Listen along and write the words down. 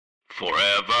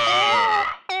Forever.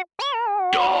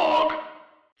 Dog.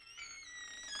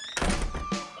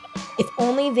 If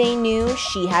only they knew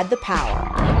she had the power.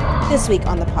 This week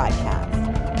on the podcast,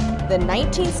 the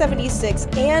 1976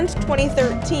 and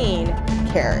 2013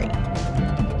 Carrie.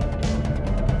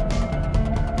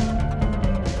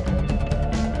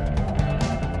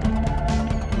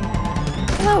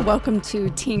 Hello, welcome to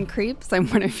Teen Creeps. I'm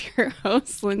one of your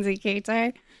hosts, Lindsay Kate.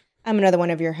 I'm another one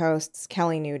of your hosts,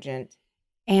 Kelly Nugent.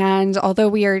 And although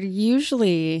we are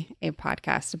usually a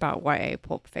podcast about YA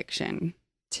Pulp Fiction,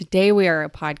 today we are a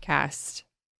podcast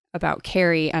about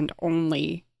Carrie and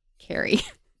only Carrie.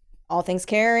 All things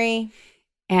Carrie.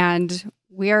 And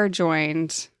we are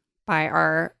joined by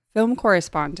our film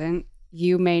correspondent.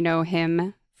 You may know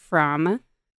him from...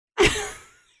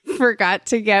 Forgot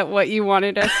to get what you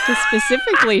wanted us to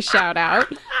specifically shout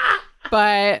out,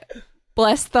 but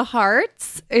Bless the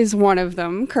Hearts is one of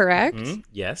them, correct?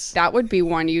 Yes. That would be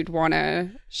one you'd want to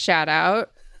shout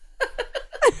out.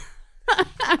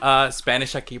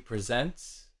 Spanish Aki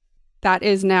Presents. That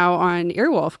is now on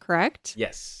Earwolf, correct?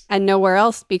 Yes. And nowhere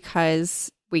else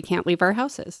because we can't leave our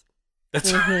houses.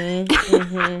 That's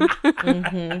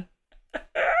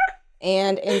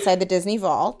And Inside the Disney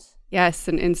Vault. Yes,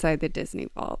 and Inside the Disney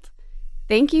Vault.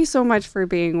 Thank you so much for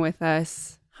being with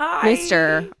us, Hi.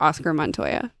 Mr. Oscar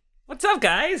Montoya. What's up,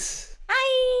 guys?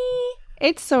 Hi.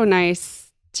 It's so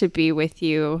nice to be with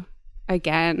you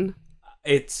again.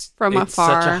 It's From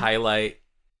afar. such a highlight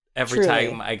every Truly.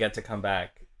 time I get to come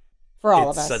back. For all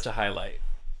it's of us. such a highlight.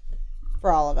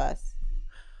 For all of us.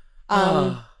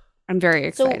 I'm very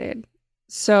excited.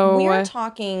 So we are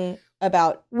talking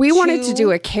about we wanted to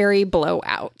do a Carrie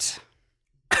blowout.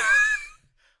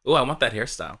 Ooh, I want that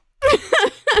hairstyle. Give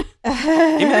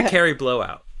me the Carrie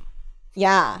blowout.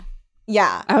 Yeah.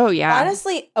 Oh yeah.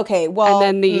 Honestly, okay, well,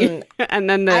 and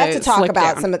then the I have to talk slip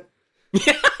about down. some of I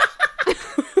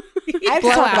have to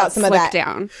blowout, talk about some of slip that.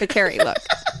 down. The Carrie look.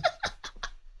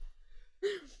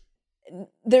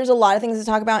 There's a lot of things to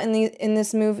talk about in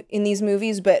these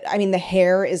movies, but I mean the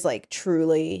hair is like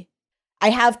truly I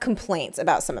have complaints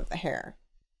about some of the hair.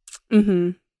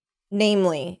 Mm-hmm.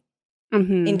 Namely,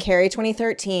 Mm-hmm. in Carrie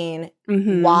 2013,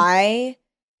 Mm-hmm. why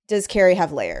does Carrie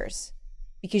have layers?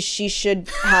 Because she should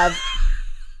have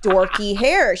dorky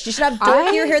hair. She should have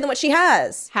dorkier hair than what she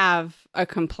has. Have a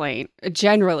complaint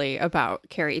generally about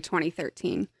Carrie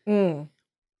 2013. Mm.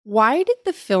 Why did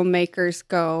the filmmakers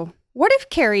go, what if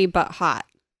Carrie but hot?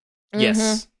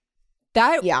 Yes.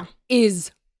 That Yeah.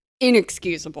 is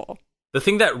inexcusable. The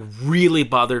thing that really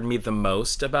bothered me the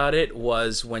most about it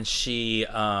was when she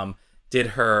did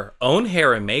her own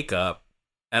hair and makeup,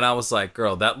 and I was like,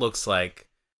 girl, that looks like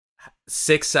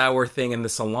 6-hour thing in the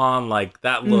salon. Like,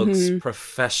 that looks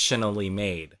professionally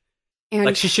made. And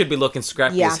Like, she should be looking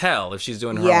scrappy Yeah. as hell if she's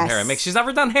doing her own Yes. hair and makeup. She's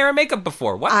never done hair and makeup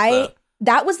before.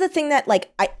 That was the thing that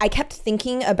like I kept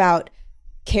thinking about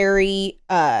Carrie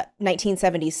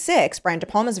 1976, Brian De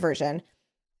Palma's version,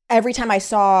 every time I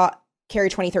saw Carrie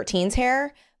 2013's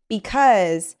hair,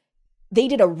 because they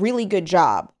did a really good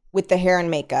job with the hair and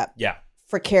makeup Yeah.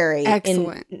 for Carrie.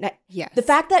 excellent. Yes. The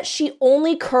fact that she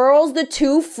only curls the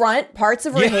two front parts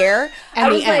of her hair I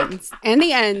and was the like, ends. And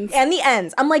the ends. and the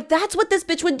ends. I'm like, that's what this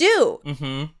bitch would do.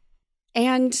 Mm-hmm.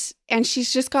 And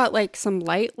she's just got like some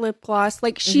light lip gloss.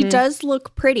 Like she does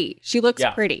look pretty. She looks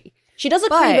Yeah. pretty. She does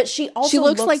look pretty, but she also she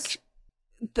looks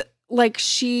like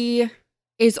she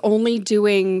is only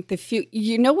doing the few.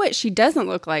 You know what she doesn't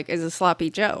look like is a sloppy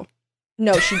Joe.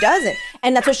 No, she doesn't.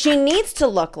 And that's what she needs to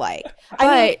look like.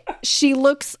 But she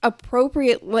looks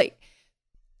appropriate. Like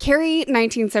Carrie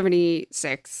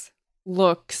 1976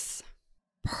 looks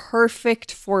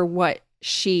perfect for what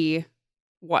she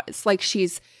was. Like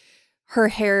her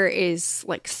hair is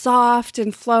like soft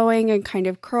and flowing and kind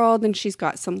of curled, and she's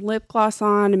got some lip gloss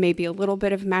on and maybe a little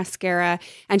bit of mascara,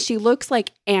 and she looks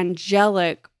like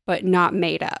angelic but not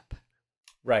made up.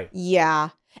 Right. Yeah.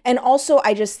 And also,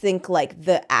 I just think like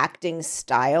the acting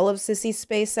style of Sissy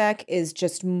Spacek is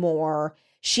just more,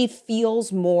 she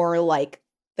feels more like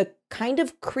the kind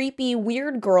of creepy,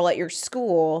 weird girl at your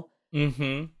school,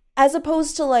 Mm-hmm. as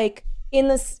opposed to like in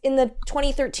the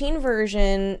 2013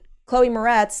 version, Chloe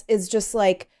Moretz is just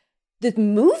like, the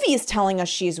movie is telling us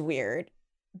she's weird.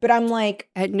 But I'm like,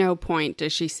 At no point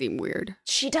does she seem weird.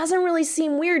 she doesn't really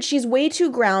seem weird. She's way too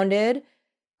grounded.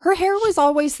 Her hair was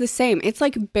always the same. It's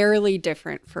like barely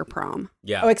different for prom.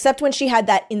 Yeah. Oh, except when she had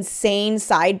that insane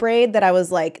side braid that I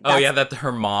was like, Oh, yeah, that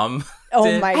her mom oh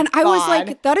did. my God. And I was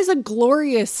like, that is a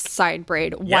glorious side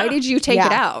braid. Why Yeah. did you take Yeah.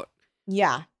 it out?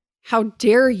 Yeah. How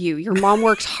dare you? Your mom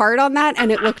works hard on that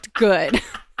and it looked good.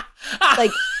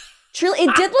 Like, Truly,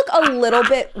 it did look a little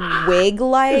bit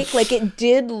wig-like. Like, it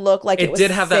did look like it It was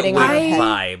did have that sitting wig on her head.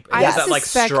 vibe. It I has that like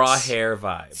suspect- straw hair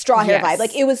vibe. Straw hair Yes. vibe.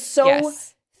 Like, it was so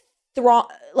Yes.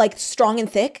 strong and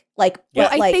thick. Like, Yeah.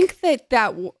 but, I like, think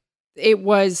it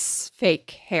was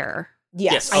fake hair.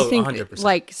 yes. Oh, I think 100%.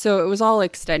 like so it was all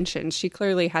extensions. She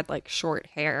clearly had like short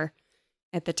hair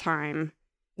at the time.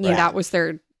 Yeah. And that was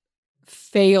their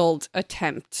failed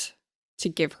attempt to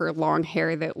give her long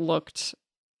hair that looked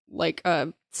like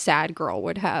a sad girl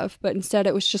would have. But instead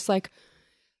it was just like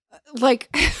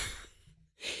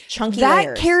Chunky that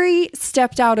layers. Carrie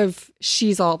stepped out of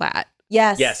She's All That.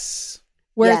 Yes. Yes.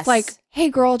 Where Yes. it's like, hey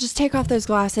girl, just take off those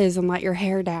glasses and let your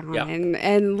hair down. Yeah.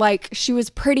 And like she was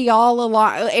pretty all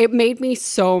along. It made me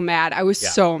so mad. I was Yeah.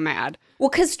 so mad. Well,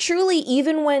 because truly,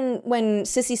 even when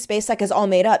Sissy Spacek is all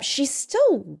made up, she's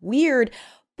still weird,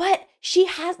 but she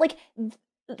has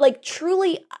like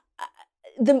truly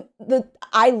the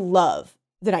I love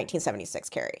the 1976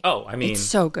 Carrie. Oh, I mean, It's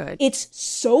so good. It's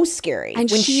so scary And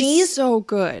when she's so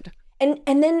good. and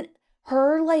then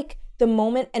her like the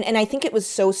moment and I think it was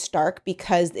so stark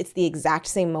because it's the exact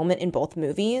same moment in both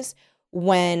movies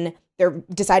when they're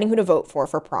deciding who to vote for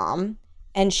prom,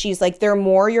 and she's like, they're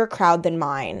more your crowd than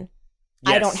mine.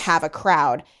 I yes. don't have a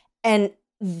crowd. And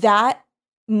that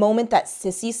moment that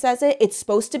Sissy says it, it's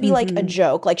supposed to be like a Mhm.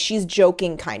 joke. Like, she's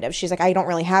joking kind of. She's like, I don't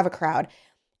really have a crowd.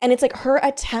 And it's like her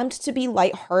attempt to be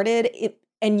lighthearted,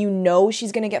 and you know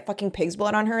she's going to get fucking pig's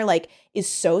blood on her, like, is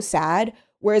so sad.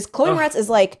 Whereas Chloe Ugh. Moretz is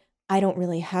like, I don't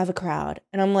really have a crowd.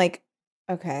 And I'm like,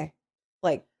 okay.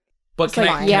 Like, But can,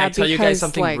 like, I, can yeah, I tell you guys because,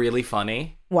 something like- really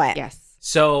funny? what? Yes.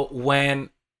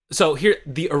 So here,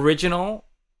 the original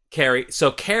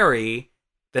Carrie,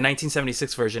 the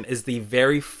 1976 version, is the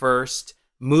very first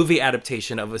movie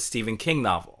adaptation of a Stephen King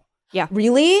novel.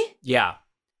 Really? Yeah.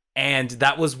 And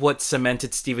that was what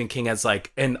cemented Stephen King as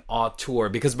like an auteur,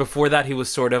 because before that he was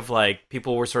sort of like,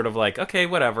 people were sort of like, okay,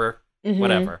 whatever. Mhm.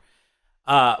 Whatever.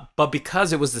 But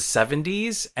because it was the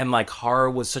 70s and like horror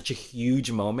was such a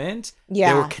huge moment,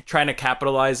 Yeah. they were trying to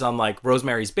capitalize on like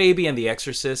Rosemary's Baby and The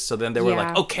Exorcist. So then they were like,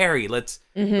 Yeah. oh, Carrie, let's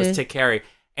Mhm. take Carrie.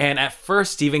 And at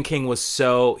first, Stephen King was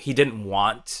he didn't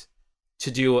want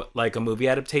to do like a movie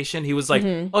adaptation. He was like,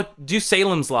 Mhm. oh, do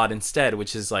Salem's Lot instead,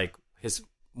 which is like his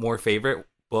more favorite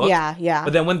book. Yeah, yeah.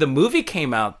 But then when the movie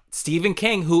came out, Stephen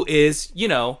King, who is,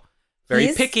 very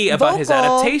He's picky about his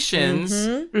vocal. adaptations,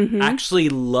 Mhm. Mhm. actually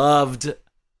loved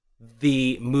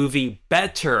the movie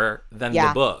better than Yeah.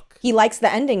 the book. He likes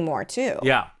the ending more too.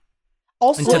 Yeah.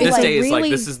 Also, And to this like, day, is like, really-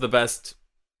 this is the best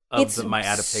of it's my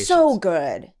adaptations. so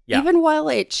good. Yeah. Even while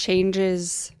it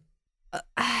changes,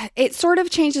 it sort of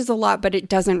changes a lot, but it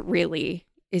doesn't really,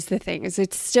 is the thing. Is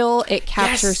it still, it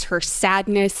captures Yes. her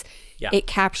sadness. Yeah. It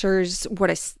captures what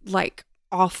a like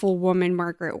awful woman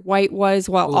Margaret White was,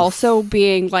 while Oof. also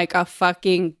being like a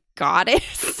fucking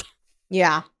goddess.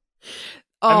 Yeah.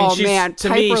 Oh she's, man, to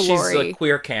Piper me, she's Laurie a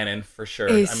queer canon for sure.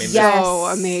 is I mean, so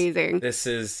Yes. amazing. this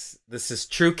is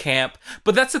true camp.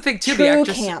 But that's the thing too. True the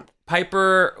actress camp.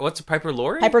 Piper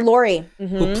Laurie, Piper Laurie. who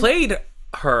Mhm.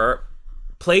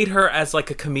 played her as like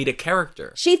a comedic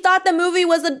character. She thought the movie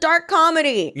was a dark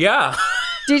comedy. Yeah.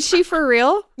 Did she for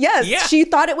real? Yes, Yeah. she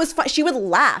thought it was fun. She would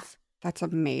laugh That's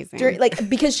amazing.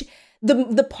 because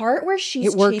the part where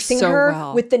she's It works chasing so her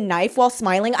well. with the knife while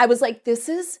smiling, I was like, this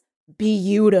is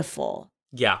beautiful.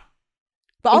 Yeah.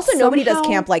 But also, It's nobody does somehow-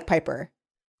 camp like Piper.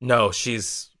 No,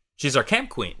 she's our camp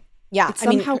queen. Yeah, It's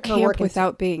somehow her camp work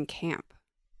without being camp.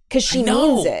 because she I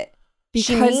know. means it.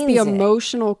 She Because the means it.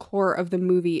 emotional core of the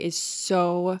movie is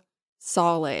so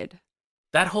solid.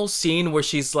 That whole scene where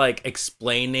she's like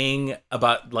explaining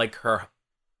about like her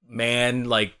man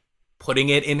like putting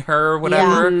it in her or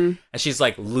whatever, Mhm. and she's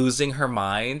like losing her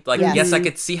mind. Like, Yes. yes, I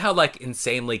could see how like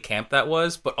insanely camp that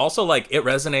was, but also like it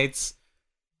resonates.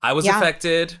 I was Yeah.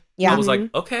 affected. Yeah. I was like,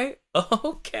 okay.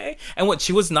 And what,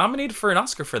 she was nominated for an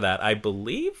Oscar for that, I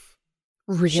believe.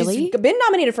 Really? She's been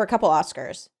nominated for a couple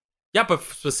Oscars. Yeah, but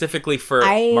specifically for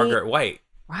I- Margaret White.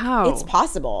 Wow. It's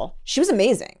possible. She was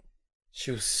amazing.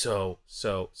 She was so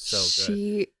good.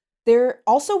 She There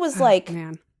also was oh, like,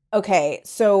 man. okay,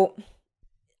 so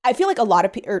I feel like a lot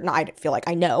of people, or not, I feel like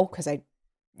I know because I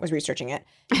was researching it,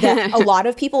 that a lot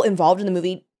of people involved in the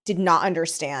movie did not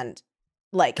understand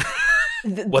like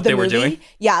What they were doing?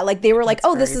 Yeah, like they were like,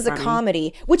 That's oh, this very is a funny.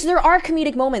 comedy, which there are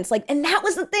comedic moments. Like, and that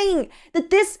was the thing, that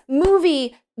this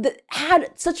movie that had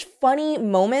such funny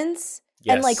moments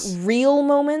and like Yes. real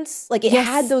moments. Like it Yes.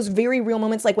 had those very real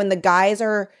moments, like when the guys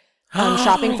are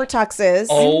shopping for tuxes.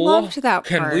 loved that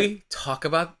Can part. we talk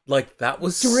about, like, that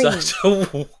was Dream. such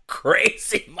a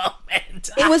crazy moment.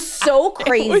 It was so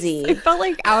crazy. It felt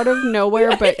like out of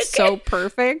nowhere, but so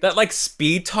perfect. That, like,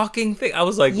 speed talking thing. I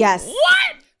was like, Yes.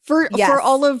 what? For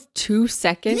all of 2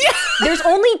 seconds. There's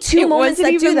only two moments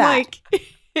that do that. like it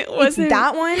It's wasn't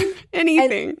that one.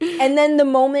 anything. And then the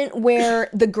moment where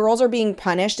the girls are being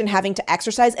punished and having to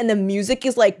exercise, and the music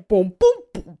is like boom, boom,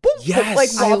 boom, boom. Yes. Like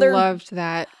I while they're, loved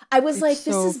that. I was It's like,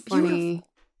 so this is beautiful. funny.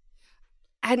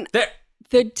 And There.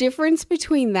 the difference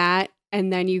between that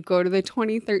and then you go to the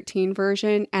 2013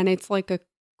 version and it's like a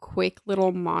quick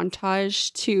little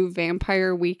montage to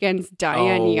Vampire Weekend's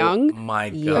Diane Young. My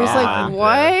God. Yeah. I was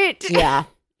like, what? Yeah,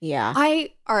 yeah.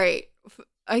 All right.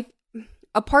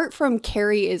 Apart from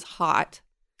Carrie is hot,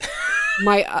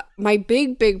 my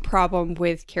big problem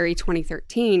with Carrie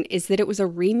 2013 is that it was a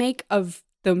remake of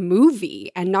the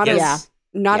movie and not Yes.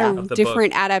 Yeah. Of a the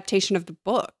different adaptation of the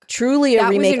book. Truly a That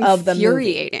remake was of the movie.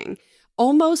 infuriating,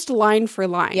 almost line for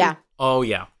line. Yeah, Oh,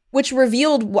 yeah. which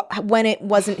revealed when it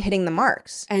wasn't hitting the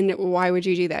marks. And why would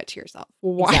you do that to yourself?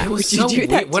 Why Yeah. It would was you so do that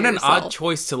weird. to What an yourself? odd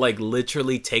choice to, like,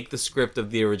 literally take the script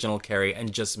of the original Carrie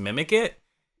and just mimic it.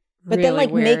 But then Really like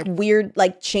weird. make weird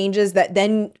like changes that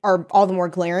then are all the more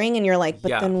glaring, and you're like, but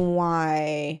Yeah. then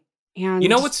why? And You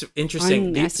know what's interesting?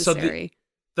 unnecessary.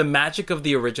 The magic of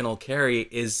the original Carrie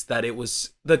is that it was,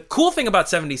 the cool thing about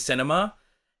 70s cinema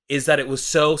is that it was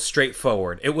so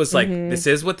straightforward. It was like, this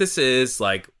is what this is.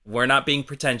 Like, we're not being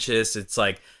pretentious. It's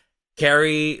like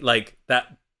Carrie, like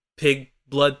that pig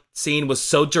blood scene was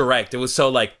so direct. It was so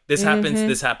like, this happens,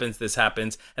 this happens, this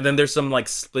happens. And then there's some like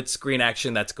split screen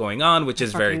action that's going on, which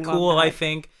is very fucking love cool, that. I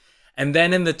think. And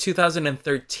then in the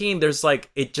 2013, there's like,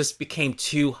 it just became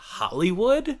too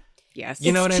Hollywood. Yes.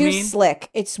 You know It's what I too mean? slick.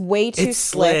 It's way too It's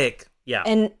slick. Yeah.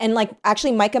 And like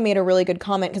actually Micah made a really good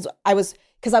comment because I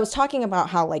was talking about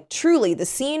how like truly the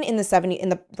scene in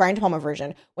the Brian De Palma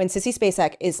version when Sissy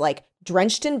Spacek is like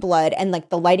drenched in blood and like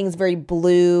the lighting's very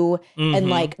blue and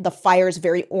like the fire's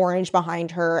very orange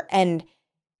behind her, and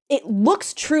it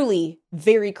looks truly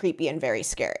very creepy and very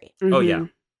scary. Oh, yeah.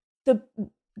 The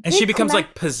And she big becomes connect-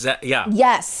 like possessed. Yeah.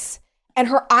 yes, and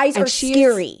her eyes And are she is-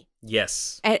 scary.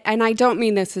 Yes. And I don't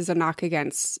mean this as a knock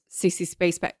against Cece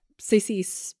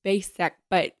Spacek,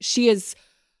 but she is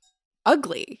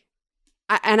ugly.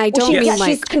 And I Well, don't she- mean yeah, like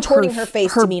she's contorting her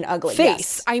face to mean ugly,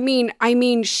 Face. yes. I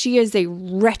mean she is a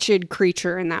wretched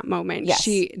creature in that moment. Yes.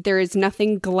 There is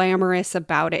nothing glamorous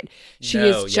about it. She No,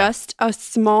 is yeah. just a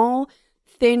small,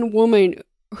 thin woman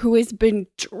who has been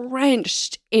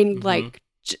drenched in like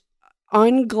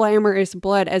unglamorous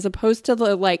blood, as opposed to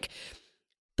the like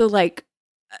what's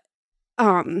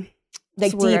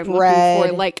the word deep I'm looking red,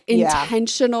 for? Like yeah.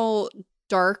 intentional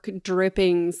dark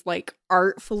drippings, like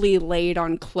artfully laid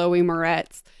on Chloe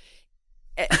Moretz,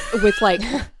 with like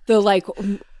the like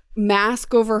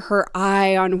mask over her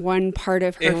eye on one part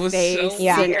of her It was so face.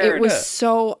 Yeah. And it weird. was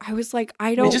so. I was like,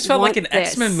 I don't. It just felt like want an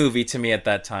X-Men this. movie to me at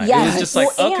that time. It Yes. was just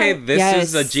like, Well, okay, and- this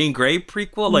is a Yes. Jean Grey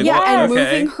prequel. Like, yeah, what? and Okay.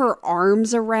 moving her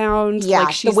arms around. Yeah,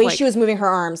 like she's the way like she was moving her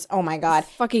arms. Oh my god.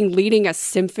 fucking leading a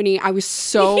symphony. I was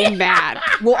so mad.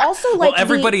 Well, also like Well,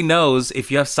 everybody knows if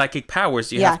you have psychic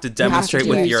powers, you Yeah, have to you have to demonstrate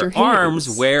with use your your arms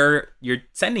hands. where you're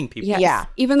sending people. Yes. Yeah.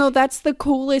 Even though that's the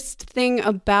coolest thing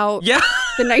about Yeah.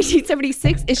 the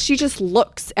 1976 is she just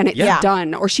looks and it's Yeah.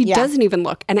 done, or she Yeah. doesn't even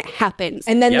look and it happens.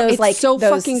 and then Yeah. those it's like so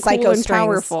those fucking psycho cool and strings,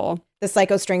 powerful. the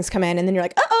psycho strings come in, and then you're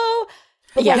like, oh,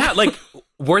 Yeah, like,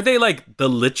 were they like the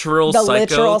literal the psycho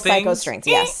literal things? psycho strings.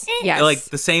 Yes, Yes. Like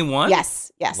the same one?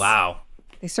 yes, yes. Wow.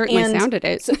 They certainly And sounded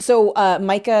it. So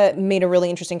Micah made a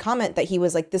really interesting comment that he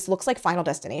was like, this looks like Final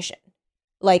Destination,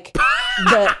 like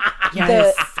the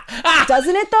Yes.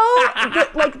 doesn't it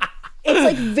though? Like it's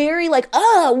like very like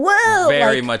whoa,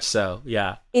 Very like, much so.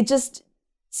 Yeah. It just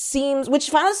seems, which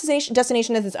Final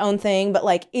Destination is its own thing, but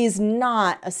like is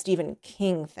not a Stephen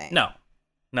King thing. No,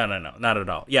 not at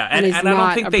all. Yeah, And and is I don't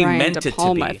not think a they Brian meant De it to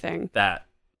Palma be thing. that.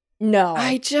 No.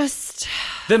 I just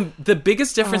The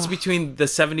biggest difference between the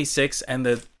 76 and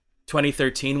the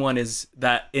 2013 one is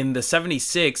that in the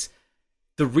 76,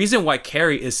 the reason why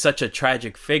Carrie is such a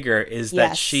tragic figure is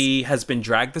that Yes. she has been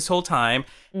dragged this whole time,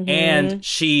 Mhm.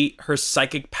 and her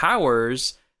psychic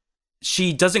powers,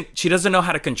 she doesn't know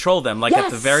how to control them. Like at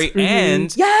the Yes. very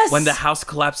end, Yes. when the house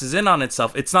collapses in on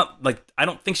itself, it's not like, I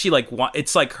don't think she like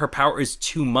it's like her power is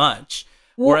too much.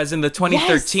 Whereas in the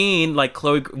 2013, like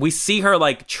Chloe, we see her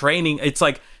like training. It's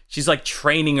like she's like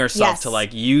training herself Yes. to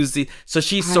like use so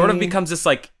she sort of becomes this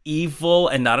like evil,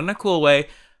 and not in a cool way,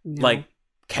 like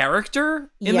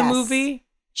character in the Yes. movie.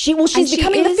 she's And she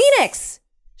becoming the is- Phoenix.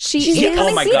 she's She's becoming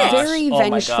oh my Phoenix. gosh. very Oh my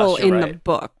vengeful gosh, you're in the right.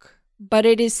 book. but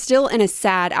it is still in a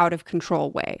sad, out of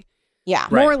control way. Yeah.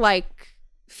 Right. More like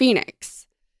Phoenix.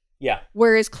 Yeah.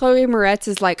 Whereas Chloe Moretz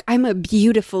is like, I'm a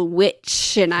beautiful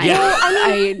witch, and I, Yeah. Well,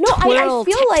 I mean, no, I twirl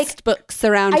feel like- textbooks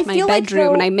around I my feel like,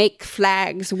 bedroom, and though- I make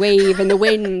flags wave in the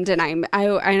wind, and I'm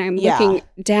Yeah. looking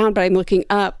down, but I'm looking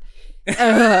up.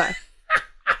 Ugh.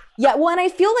 Yeah, well, and I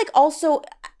feel like also,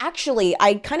 actually,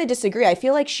 I kind of disagree. I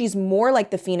feel like she's more like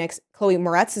the Phoenix, Chloe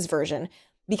Moretz's version,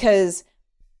 because,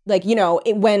 like, you know,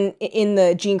 when in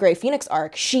the Jean Grey Phoenix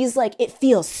arc, she's like, it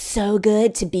feels so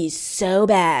good to be so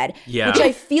bad. Yeah. Which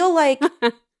I feel like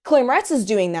Chloe Moretz is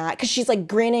doing that because she's like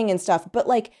grinning and stuff. But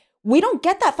like, we don't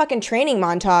get that fucking training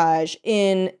montage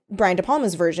in Brian De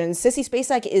Palma's version. Sissy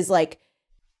Spacek is like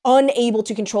unable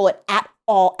to control it at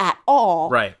all.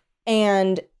 Right.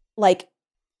 And like,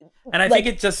 And I think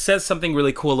it just says something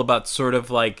really cool about sort of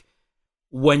like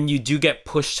when you do get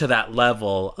pushed to that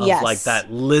level of Yes. like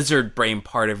that lizard brain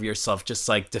part of yourself, just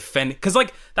like defend. Because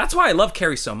like that's why I love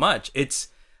Carrie so much. It's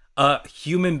a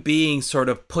human being sort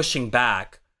of pushing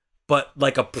back, but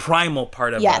like a primal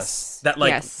part of Yes. us that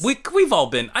like Yes. we've all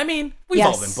been. I mean, we've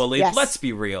all Yes. been bullied. Yes. Let's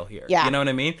be real here. Yeah. You know what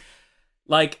I mean?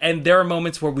 Like, and there are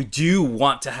moments where we do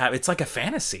want to have. It's like a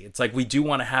fantasy. It's like we do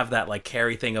want to have that like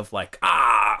Carrie thing of like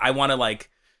I want to like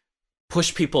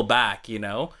push people back, you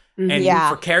know? And Yeah.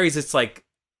 for Carrie's, it's like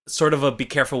sort of a be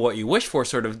careful what you wish for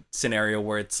sort of scenario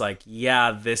where it's like,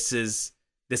 yeah, this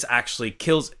actually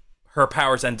kills her.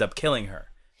 Powers end up killing her,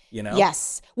 you know?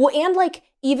 Yes. Well, and like,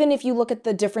 even if you look at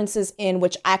the differences in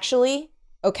which actually,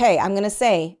 okay, I'm going to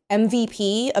say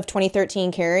MVP of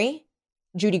 2013 Carrie,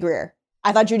 Judy Greer.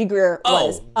 I thought Judy Greer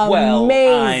was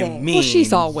amazing. I mean, Well,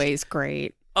 she's always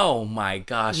great. oh my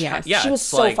gosh. Yes. Yeah, She was it's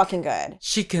so like, fucking good.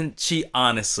 she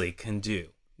honestly can do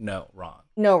no wrong.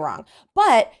 No wrong.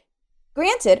 But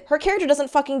granted, her character doesn't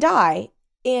fucking die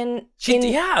in I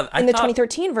the thought,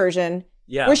 2013 version,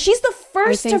 yeah. where she's the I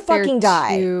first to think they're fucking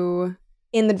die too-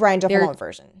 in the Brian De they're- Palma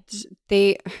version.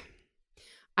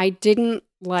 I didn't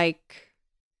like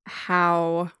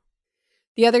how.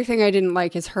 The other thing I didn't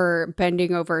like is her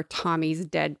bending over Tommy's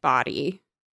dead body.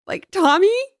 Like, Tommy?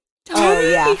 Oh,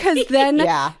 yeah. Because then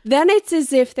Yeah. it's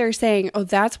as if they're saying, oh,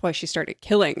 that's why she started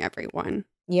killing everyone.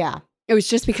 Yeah. It was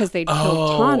just because they'd killed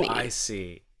Oh, Tommy. I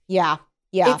see. Yeah.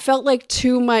 Yeah. It felt like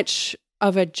too much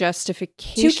of a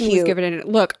justification was cute. given in it.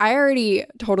 Look, I already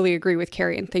totally agree with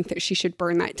Carrie and think that she should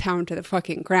burn that town to the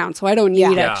fucking ground. So I don't need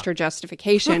Yeah. extra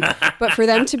justification. But for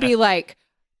them to be like,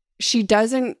 she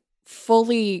doesn't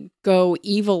fully go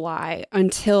evil eye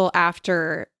until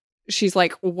after she's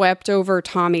like wept over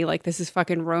Tommy like this is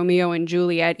fucking Romeo and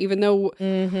Juliet, even though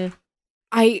Mm-hmm.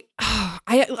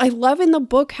 I love in the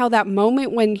book how that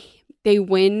moment when they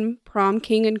win prom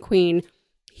king and queen,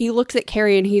 he looks at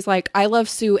Carrie and he's like, I love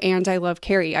Sue and I love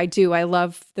Carrie. I do. I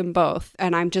love them both.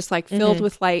 And I'm just like filled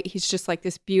with light. He's just like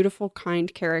this beautiful,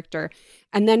 kind character.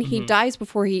 And then he dies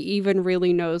before he even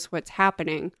really knows what's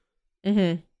happening.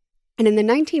 Mm-hmm. And in the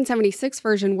 1976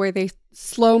 version where they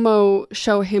slow-mo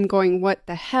show him going, what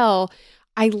the hell?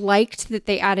 I liked that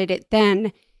they added it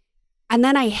then. And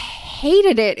then I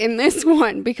hated it in this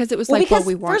one because it was Well, like, well, because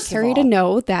we want first of Carrie to all-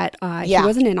 know that he Yeah.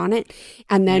 wasn't in on it.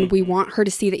 And then we want her to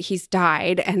see that he's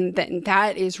died. And then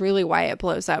that is really why it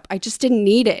blows up. I just didn't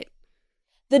need it.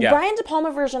 The Yeah. Brian De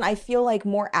Palma version, I feel like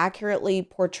more accurately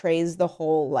portrays the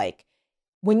whole, like,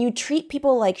 when you treat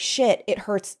people like shit, it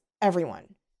hurts everyone.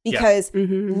 Because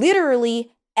Mhm.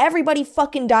 literally everybody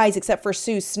fucking dies except for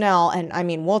Sue Snell. And I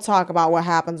mean, we'll talk about what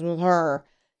happens with her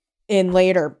in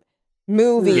later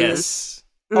movies. Yes.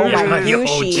 Oh my Yeah. gosh.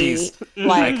 Oh, jeez.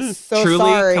 Like, so Truly,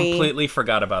 sorry. completely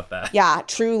forgot about that. Yeah,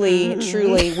 truly.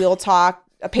 We'll talk.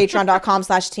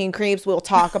 Patreon.com/Teen Creeps. We'll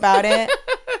talk about it.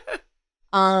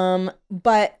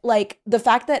 But like the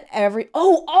fact that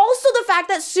also the fact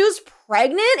that Sue's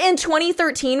pregnant in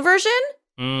 2013 version.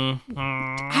 Mhm.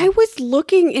 I was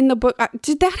looking in the book.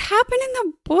 Did that happen in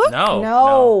the book?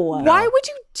 No. Why would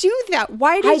you do that?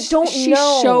 Why did I don't she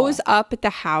know. shows up at the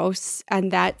house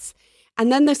and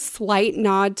then the slight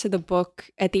nod to the book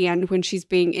at the end when she's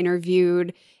being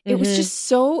interviewed. It was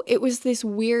just it was this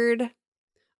weird,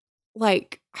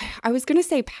 like, I was going to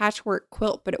say patchwork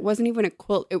quilt, but it wasn't even a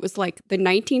quilt. It was like the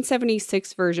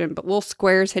 1976 version, but little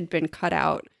squares had been cut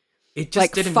out. It just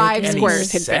Like didn't 5 make any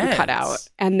squares had been sense. cut out.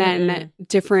 And then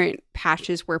different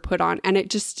patches were put on. And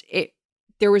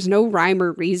there was no rhyme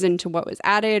or reason to what was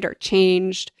added or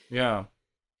changed. Yeah.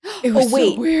 It was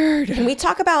wait. so weird. Can we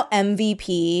talk about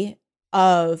MVP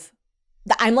of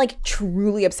I'm like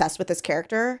truly obsessed with this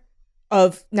character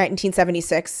of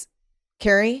 1976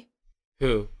 Carrie,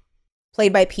 Who?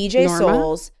 played by PJ Norma?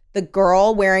 Souls. the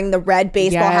girl wearing the red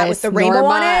baseball hat with Yes, the rainbow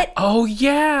Norma. on it. Oh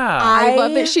yeah. I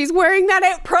love that she's wearing that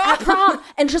at prom. At prom.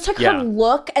 And just like Yeah. her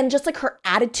look and just like her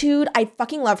attitude. I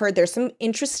fucking love her. There's some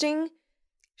interesting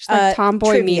She's like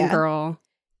tomboy trivia. mean girl.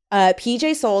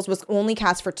 PJ Souls was only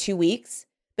cast for 2 weeks,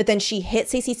 but then she hit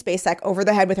Stacey Spacek over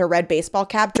the head with her red baseball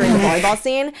cap during the volleyball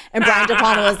scene, and Brian De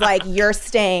Palma was like, "You're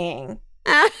staying."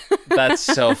 That's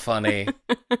so funny.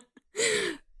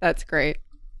 That's great.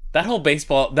 That whole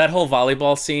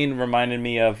volleyball scene reminded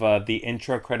me of the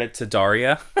intro credit to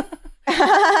Daria.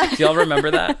 Do y'all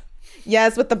remember that?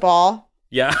 Yes, with the ball.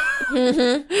 Yeah.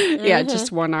 Yeah,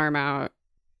 just one arm out.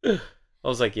 I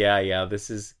was like, yeah, this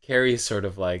is Carrie's sort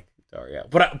of like Daria.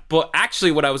 But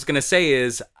actually what I was going to say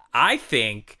is I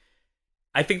think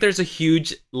there's a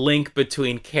huge link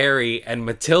between Carrie and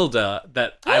Matilda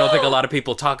that I don't think a lot of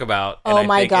people talk about. And Oh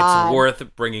my I think God. it's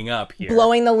worth bringing up here.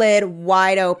 Blowing the lid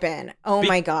wide open. Oh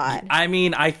my God. I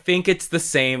mean, I think it's the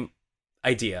same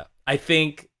idea. I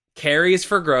think Carrie is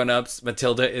for grown-ups,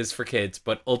 Matilda is for kids,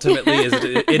 but ultimately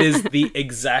it is the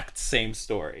exact same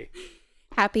story.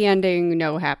 Happy ending,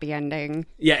 no happy ending.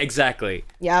 Yeah, exactly.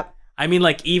 Yep. I mean,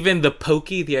 like, even the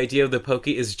idea of the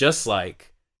pokey is just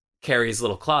like Carrie's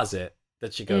little closet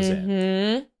that she goes in.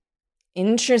 Mhm.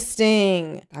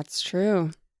 Interesting. That's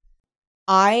true.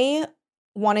 I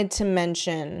wanted to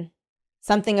mention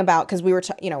something about, because we're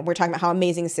talking about how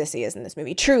amazing Sissy is in this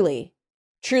movie. Truly,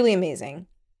 truly amazing.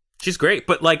 She's great,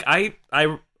 but like I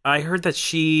heard that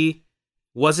she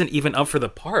wasn't even up for the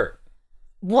part.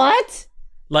 What?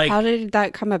 Like, How did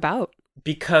that come about?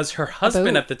 because her husband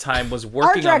About- at the time was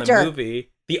working on the director.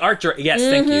 movie. The art director. Yes,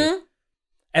 thank you. Mhm.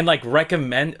 And like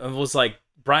was like,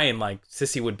 Brian, like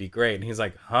Sissy would be great. And he's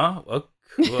like, huh?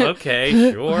 Okay,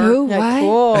 sure. Who? Like, What?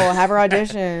 cool. Have her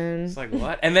audition. It's like,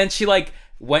 what? And then she like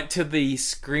went to the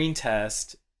screen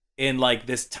test in like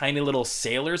this tiny little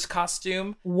sailor's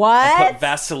costume. And What? put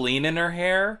Vaseline in her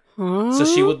hair. Huh? So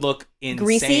she would look insane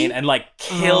Greasy? and like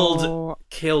killed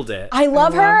it. I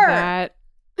love her. that.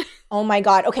 Oh my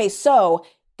God. Okay, so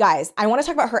guys, I want to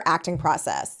talk about her acting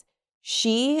process.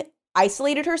 She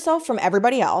isolated herself from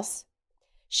everybody else.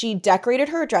 She decorated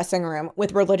her dressing room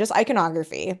with religious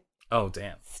iconography, Oh,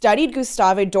 damn. studied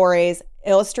Gustave Dore's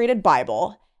illustrated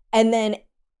Bible, and then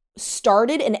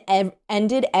started and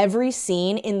ended every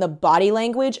scene in the body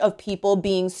language of people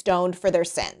being stoned for their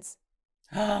sins.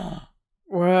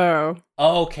 Whoa.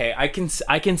 Okay, I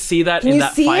can see that Can in you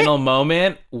that see final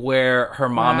moment where her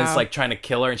mom is Wow. like trying to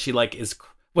kill her and she like is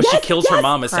she Yes, kills her yes.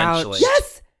 mom Crouch. essentially.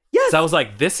 Yes. Yes. So I was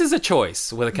like, this is a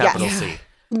choice with a capital Yes. C.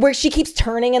 Where she keeps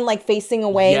turning and like facing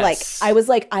away. Yes. Like, I was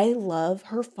like, I love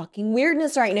her fucking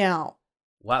weirdness right now.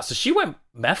 Wow, so she went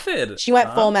method. She went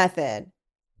huh? full method.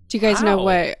 Do you guys know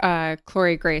Wow. what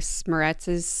Chloe Grace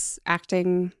Moretz's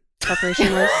acting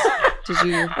preparation was? Did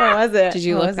you What was it? Did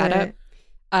you What look was that it?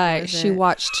 up? was She it?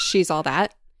 watched She's All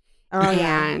That. Oh,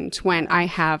 yeah. And when I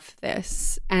have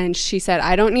this, and she said,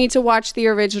 I don't need to watch the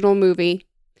original movie.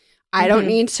 I don't Mhm.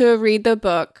 need to read the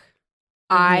book.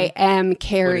 I am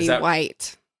Carrie is that-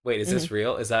 White. Wait, is this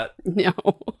real? Is that No,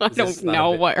 I Is this don't not a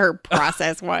know bit- what her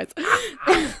process was.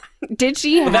 Did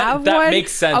she But have that one?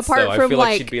 makes sense apart though. I from, feel like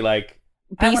like, she'd be like,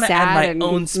 I be wanna sad add my and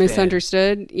own spin.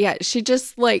 misunderstood. Yeah, she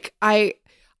just like I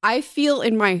feel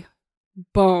in my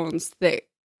bones that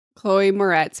Chloe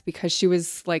Moretz, because she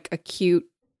was like a cute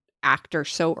actor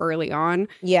so early on,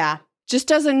 Yeah. just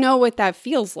doesn't know what that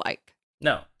feels like.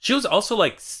 No. She was also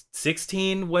like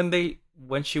 16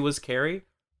 when she was Carrie.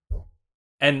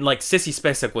 And like Sissy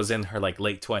Spacek was in her like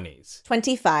late 20s.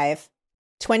 25.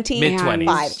 25.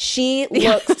 Mid-20s. She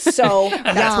looks so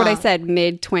That's what I young. said,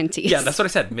 mid-20s. Yeah, that's what I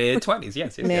said. Mid-20s.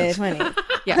 Yes. Mid-20s.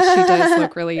 Yeah, she does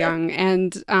look really young.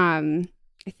 And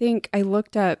I think I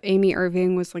looked up Amy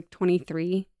Irving was like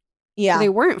 23. Yeah. They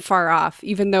weren't far off,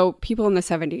 even though people in the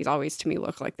 70s always to me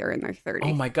look like they're in their 30s.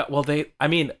 Oh my God. Well,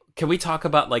 can we talk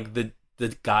about like the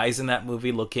guys in that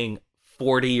movie looking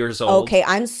 40 years old? Okay,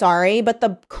 I'm sorry, but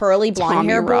the curly blonde Tommy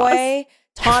hair Ross. boy,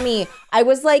 Tommy, I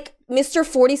was like, Mr.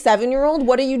 47-year-old,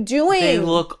 what are you doing? They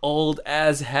look old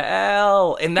as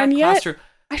hell. In that And yet- classroom.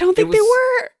 I don't think It they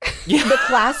was- were. Yeah. The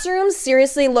classroom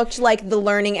seriously looked like the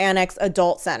Learning Annex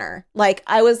Adult Center. Like,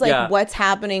 I was like, Yeah. what's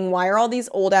happening? Why are all these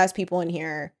old ass people in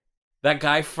here? That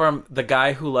guy the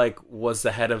guy who like was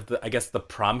the head of the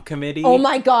prom committee. Oh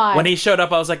my God. When he showed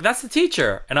up, I was like, "That's the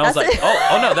teacher," and I was That's like, it.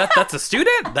 "Oh no, that's a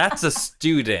student. That's a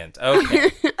student.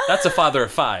 Okay, that's a father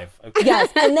of 5. Okay. Yes.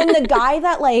 And then the guy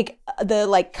that like, the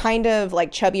like kind of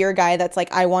like chubbier guy that's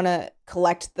like, I want to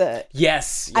collect the.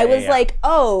 Yes, I was yeah. like,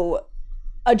 oh,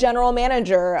 a general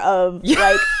manager of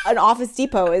like an Office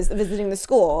Depot is visiting the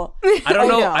school. I don't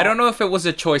know. know. I don't know if it was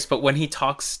a choice, but when he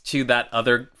talks to that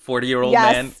other 40-year-old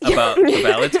Yes. man about the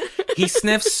ballads, he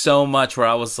sniffs so much where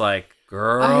I was like,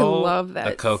 girl, I love that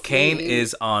the cocaine scene.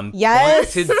 is on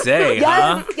Yes. point today,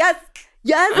 Yes, huh?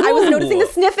 yes. I was noticing the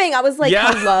Ooh. sniffing. I was like,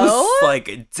 yeah, hello? I was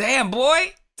like, damn,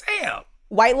 boy, damn.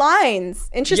 White lines.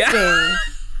 Interesting.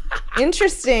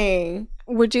 Interesting.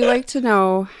 Would you like to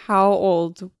know how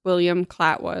old William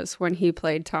Klatt was when he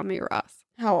played Tommy Ross?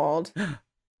 How old?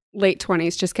 Late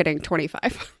 20s, just kidding,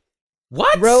 25.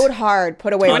 What? Rode hard,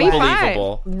 put away 25. wet.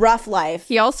 Unbelievable. Rough life.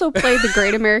 He also played the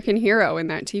Great American Hero in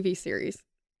that TV series.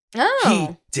 Oh.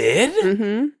 He did?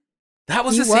 Mm-hmm. That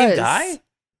was He the same was. guy?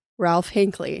 Ralph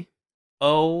Hinckley,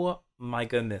 Oh my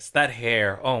goodness. That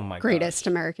hair. Oh my god. greatest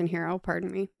American hero, pardon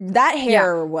me. That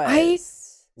hair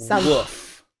was some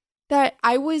Woof. That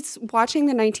I was watching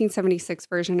the 1976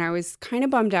 version, I was kind of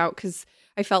bummed out because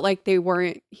I felt like he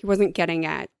wasn't getting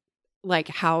at like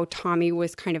how Tommy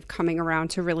was kind of coming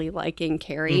around to really liking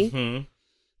Carrie. Mhm.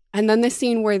 And then the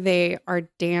scene where they are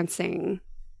dancing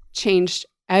changed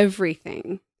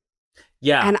everything.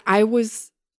 Yeah. And I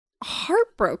was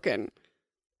heartbroken.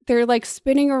 They're like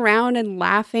spinning around and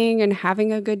laughing and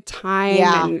having a good time.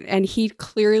 Yeah. And he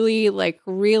clearly like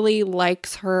really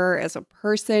likes her as a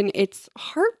person. It's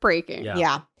heartbreaking.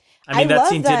 Yeah. I mean, I that love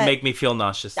scene that- did make me feel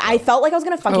nauseous. I though. felt like I was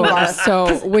going to fucking barf.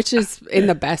 So, which is in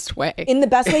the best way. In the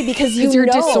best way because you Because you're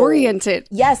know. disoriented.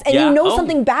 Yes, and Yeah. you know Oh.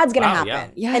 something bad's going to Wow,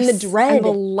 happen. Yes. And the dread. And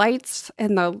the lights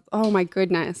and the, oh my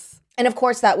goodness. And of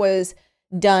course, that was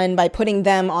done by putting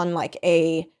them on like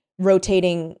a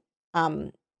rotating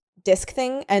disc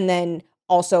thing, and then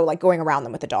also like going around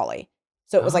them with a dolly.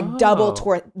 So it was like double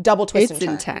Oh. double twist It's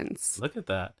and turn. intense. Look at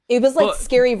that. It was like Well-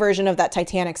 scary version of that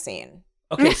Titanic scene.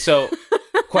 Okay, so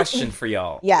question for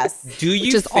y'all. Yes. Do you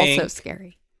Which is think also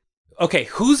scary. okay,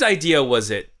 whose idea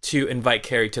was it to invite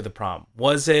Carrie to the prom?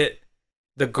 Was it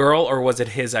the girl or was it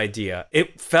his idea?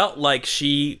 It felt like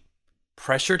she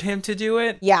pressured him to do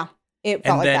it. Yeah. It felt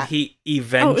And like then that. he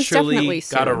definitely eventually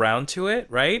got Sue. around to it,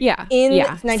 right? Yeah. In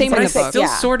yeah. Same in the 1976, But I book. still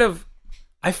yeah. sort of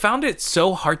I found it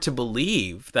so hard to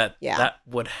believe that Yeah. that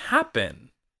would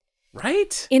happen.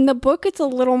 Right? In the book, it's a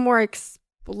little more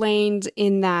explained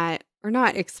in that, or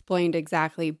not explained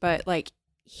exactly, but like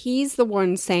he's the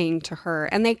one saying to her,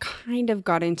 and they kind of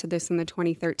got into this in the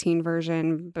 2013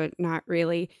 version, but not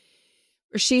really.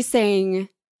 She's saying,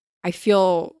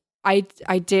 I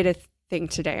did a thing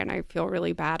today and I feel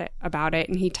really bad about it.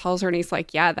 And he tells her, and he's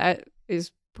like, yeah, that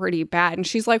is pretty bad. And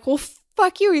she's like, well,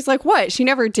 fuck you. He's like, what? She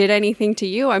never did anything to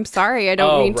you. I'm sorry. I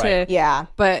don't Oh, mean right. to. Yeah.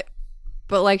 But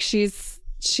like she's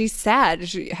sad.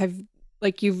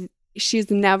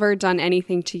 She's never done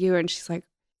anything to you, and she's like,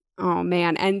 oh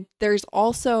man. And there's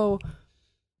also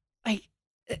like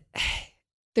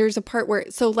there's a part where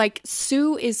so like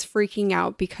Sue is freaking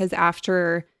out because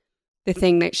after the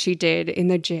thing that she did in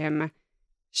the gym,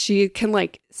 she can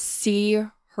like see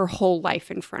her whole life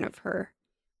in front of her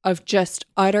of just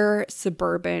utter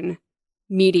suburban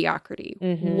mediocrity,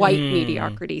 Mhm. white Mm.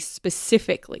 mediocrity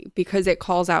specifically, because it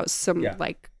calls out some Yeah.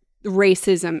 like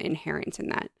racism inherent in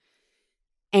that.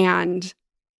 And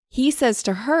he says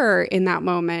to her in that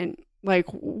moment, like,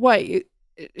 what?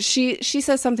 She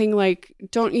says something like,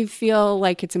 don't you feel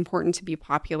like it's important to be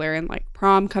popular and like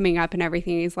prom coming up and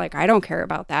everything? He's like, I don't care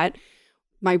about that.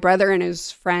 My brother and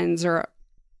his friends are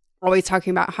always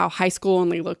talking about how high school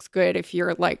only looks good if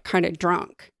you're like kind of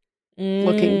drunk.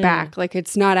 Looking Mm. back, like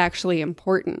it's not actually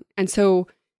important. And so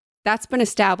that's been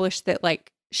established that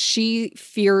like she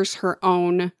fears her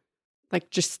own like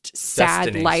just sad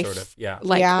Destiny, life sort of. Yeah.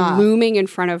 like Yeah. looming in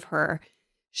front of her.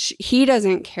 He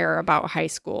doesn't care about high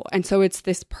school. And so it's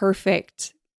this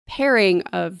perfect pairing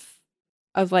of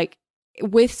like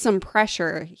with some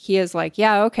pressure. He is like,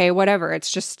 yeah, okay, whatever.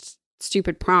 It's just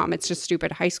stupid prom. It's just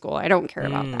stupid high school. I don't care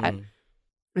about that. Mm.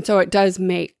 And so it does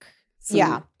make some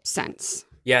Yeah. sense.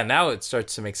 Yeah, now it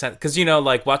starts to make sense. Because,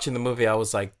 like watching the movie, I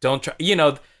was like, don't try.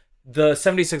 The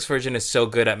 76 version is so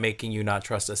good at making you not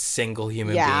trust a single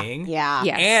human Yeah. being. Yeah.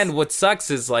 Yes. And what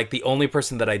sucks is like the only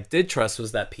person that I did trust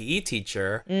was that PE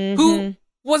teacher Mhm. who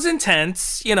was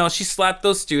intense. She slapped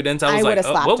those students. I I was like, would've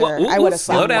slapped her. I ooh, would've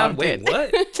slow slapped down. her. Wait,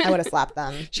 what? I would have slapped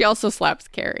them. She also slaps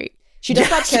Carrie. She does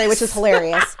slap Carrie, which is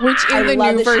hilarious. Which in I the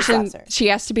love new that she version, slaps her. she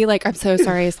has to be like, I'm so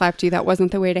sorry I slapped you. That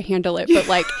wasn't the way to handle it. But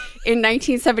like in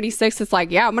 1976, it's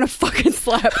like, yeah, I'm going to fucking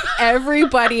slap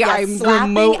everybody Yeah, I'm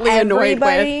slapping remotely annoyed with.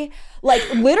 everybody, like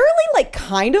literally, like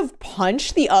kind of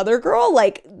punch the other girl,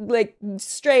 like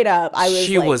straight up.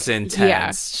 She like, was intense.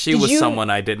 Yeah. She Did was you-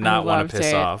 someone I did not want loved to piss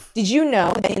it. off. Did you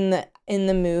know that in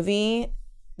the movie,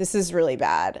 this is really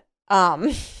bad.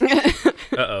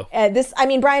 Uh-oh. I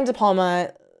mean, Brian De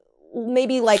Palma,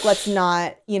 maybe like, let's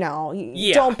not, you know, Yeah.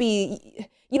 you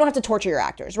don't have to torture your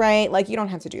actors, right? Like, you don't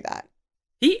have to do that.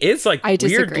 He is like I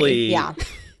disagree. weirdly Yeah.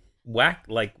 whack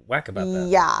about that.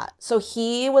 Yeah. So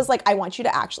he was like, I want you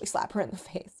to actually slap her in the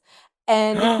face.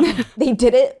 And they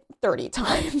did it 30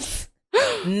 times.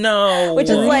 No. Which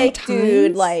is 30 like,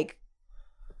 dude, times?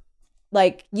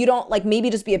 like you don't, like, maybe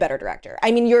just be a better director.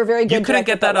 I mean, you're a very good You couldn't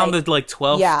director, get that but, on like, the like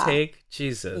 12th yeah. take?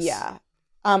 Jesus. Yeah.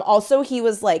 Also, he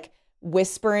was like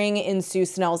whispering in Sue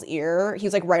Snell's ear. He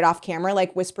was like right off camera,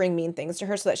 like whispering mean things to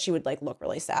her so that she would like look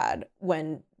really sad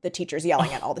when the teacher's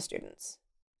yelling at all the students.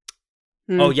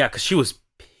 Oh yeah, because she was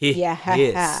pissed.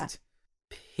 Yeah.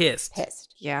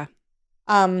 Pissed. Yeah.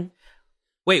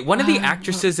 Wait, one of the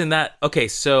actresses in that. Okay,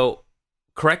 so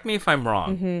correct me if I'm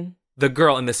wrong. Mm-hmm. The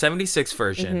girl in the 76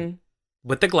 version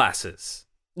with the glasses.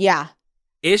 Yeah.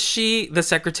 Is she the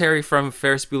secretary from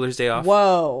Ferris Bueller's Day Off?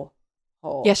 Whoa.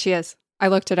 Oh. Yes, she is. I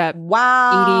looked it up.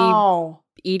 Wow.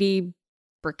 Edie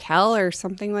Brickell or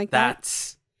something like that.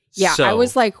 That's Yeah, I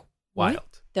was like, wild.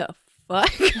 what the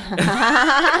fuck?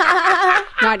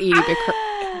 Not Edie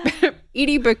Brickell.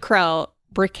 Edie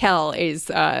Brickell is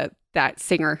that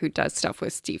singer who does stuff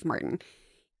with Steve Martin.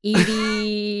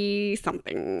 Edie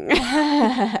something.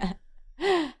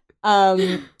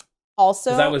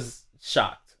 Also, 'Cause I was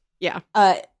shocked. Yeah.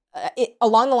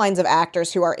 Along the lines of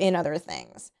actors who are in other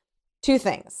things. Two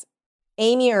things.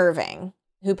 Amy Irving,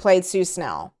 who played Sue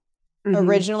Snell, Mhm.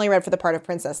 originally read for the part of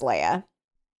Princess Leia.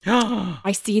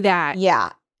 I see that.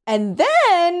 Yeah. And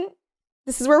then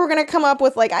this is where we're going to come up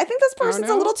with, like, I think this person's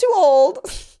no. a little too old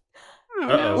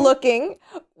Uh-oh. looking.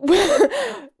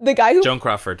 The guy who, Joan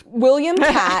Crawford. William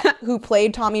Catt, who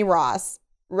played Tommy Ross,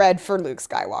 read for Luke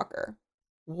Skywalker.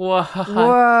 What?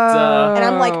 Whoa. And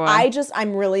I'm like,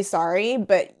 I'm really sorry,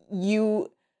 but you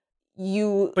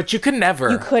But you could never.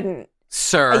 you couldn't.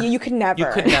 Sir. You could never. You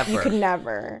could never. You could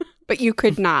never. But you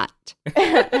could not.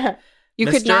 You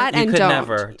could Mister, not and you could don't.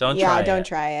 Never. Don't try Yeah, don't it.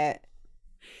 try it.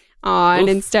 And Oof,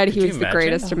 instead, he could you was the imagine?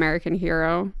 greatest American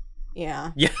hero.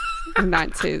 Yeah. Yeah. And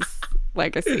that's his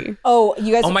legacy. Oh,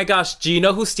 you guys Oh my gosh. Do you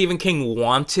know who Stephen King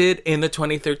wanted in the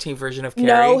 2013 version of Carrie?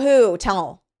 know who?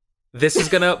 Tell. This is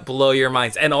going to blow your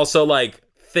minds. And also, like,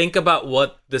 think about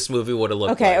what this movie would have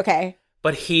looked Okay, like. okay.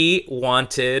 But he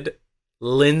wanted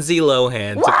Lindsay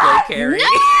Lohan to What? play Carrie.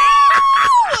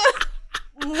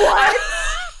 What?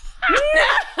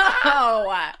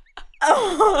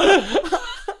 Oh.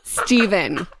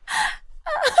 Steven.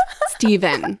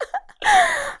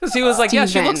 Because he was like, yeah,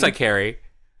 she Steven. looks like Carrie.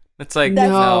 It's like,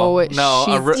 No, no,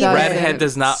 she a doesn't. redhead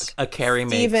does not a Carrie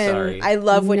make. Steven, Sorry. I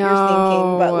love what you're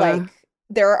thinking, but No. like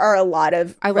there are a lot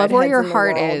of I love where redheads your in the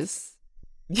heart world. is.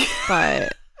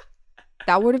 But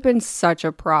that would have been such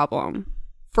a problem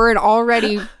for an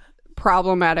already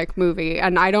problematic movie.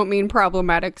 And I don't mean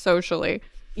problematic socially.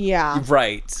 Yeah.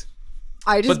 Right.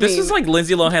 I just But this mean is like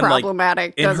Lindsay Lohan, like,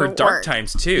 problematic in her doesn't dark work.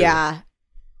 times, too. Yeah.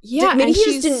 Yeah, Maybe and he just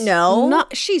she's didn't know?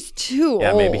 Not, she's too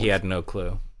Yeah, old. maybe he had no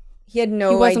clue. He had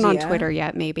no He wasn't idea. on Twitter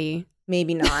yet, maybe.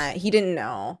 Maybe not. He didn't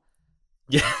know.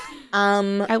 Yeah.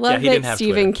 I love he didn't that have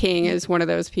Stephen Twitter. Ing is one of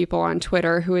those people on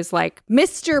Twitter who is like,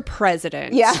 Mr.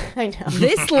 President. Yeah, I know.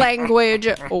 This language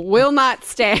will not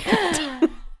stand.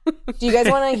 Do you guys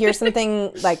want to hear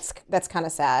something like that's kind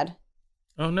of sad?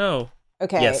 Oh, no.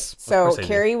 Okay. Yes, of So course I do.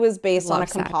 Carrie was based on a Love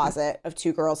sad. composite of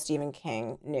two girls Stephen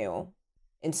King knew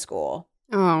in school.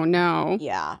 Oh, no.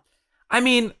 Yeah. I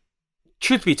mean,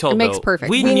 truth be told, It makes though, perfect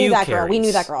we sense. We knew knew that girl. We Carries.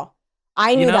 knew that girl.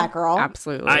 I knew You know? that girl.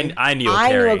 Absolutely. I knew a I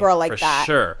Carrie knew a girl like for that.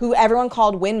 sure. Who everyone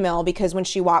called Windmill because when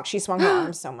she walked, she swung her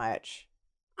arms so much.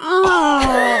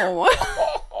 Oh.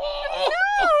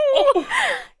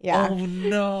 Yeah. Oh,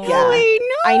 no. Yeah. Really?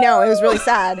 No. I know. It was really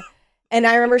sad. And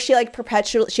I remember she had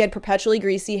perpetually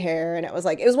greasy hair. And it was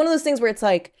one of those things where it's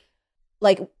like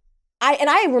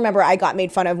I remember I got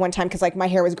made fun of one time because like my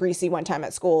hair was greasy one time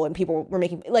at school and people were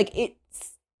making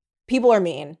people are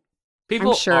mean.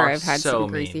 People I'm sure are I've had so some mean.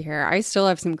 greasy hair. I still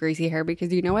have some greasy hair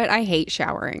because you know what? I hate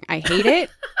showering. I hate it.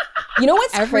 You know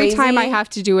what's Every crazy? time I have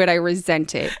to do it, I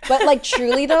resent it. But like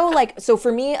truly though, like so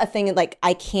for me, a thing like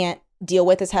I can't deal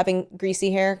with is having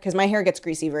greasy hair because my hair gets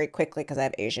greasy very quickly because I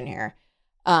have Asian hair.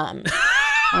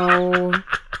 Oh.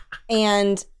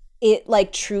 And it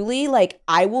like truly like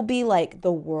I will be like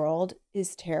the world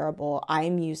is terrible.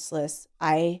 I'm useless.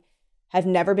 I have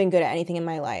never been good at anything in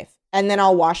my life. And then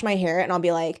I'll wash my hair and I'll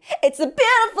be like, it's a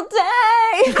beautiful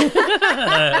day.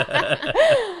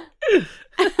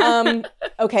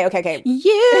 Okay.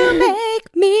 You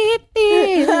make me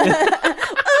feel.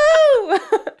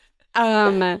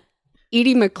 Ooh.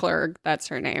 Edie McClurg, that's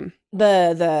her name.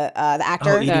 The actor.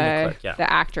 Oh, Edie McClurg, yeah.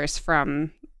 The actress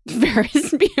from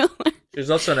Ferris Bueller. There's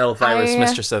also an Elvira's I-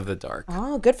 Mistress of the Dark.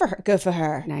 Oh, good for her. Good for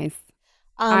her. Nice.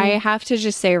 I have to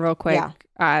just say real quick,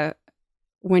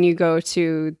 when you go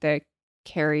to the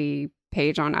Carrie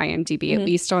page on IMDb, at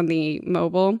least on the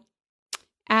mobile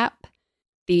app,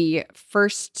 the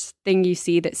first thing you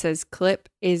see that says clip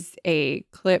is a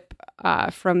clip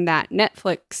from that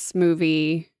Netflix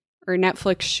movie or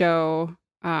Netflix show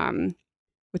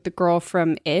with the girl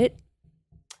from It.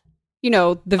 You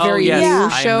know, the very yes. new Yeah.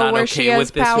 I am show not where okay she has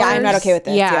with this powers. Yeah, I'm not okay with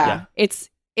this. Yeah.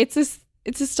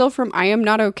 It's a still from I Am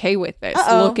Not Okay With This,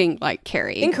 Uh-oh. looking like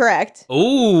Carrie. Incorrect.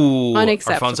 Ooh.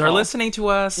 Unacceptable. Our phones are listening to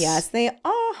us. Yes, they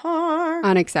are.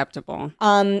 Unacceptable.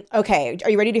 Okay. Are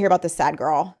you ready to hear about this sad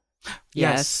girl?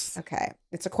 Yes. Okay.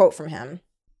 It's a quote from him.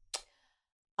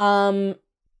 Hold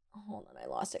on, I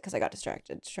lost it because I got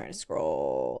distracted trying to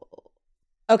scroll.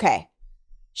 Okay.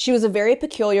 She was a very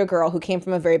peculiar girl who came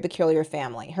from a very peculiar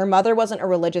family. Her mother wasn't a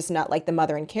religious nut like the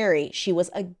mother in Carrie. She was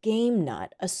a game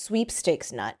nut, a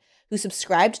sweepstakes nut, who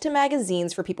subscribed to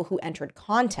magazines for people who entered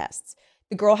contests.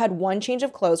 The girl had one change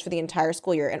of clothes for the entire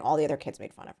school year, and all the other kids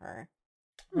made fun of her.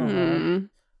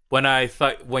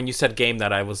 When you said game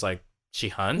that, I was like, she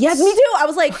hunts? Yes, me too. I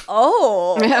was like,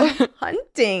 oh,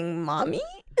 hunting, mommy.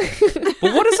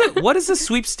 But what does a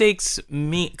sweepstakes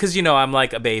mean? Because, I'm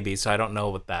like a baby, so I don't know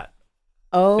what that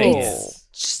Oh, thing is.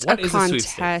 Just What a is a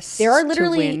sweepstakes? contest There are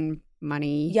literally- to win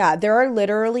money. yeah. There are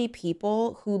literally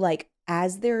people who, like,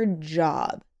 as their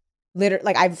job,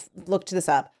 like I've looked this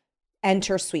up,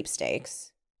 enter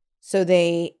sweepstakes. So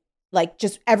they like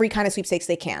just every kind of sweepstakes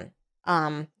they can.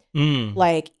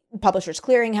 Like Publishers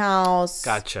Clearinghouse.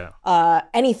 Gotcha.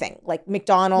 Anything like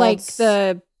McDonald's.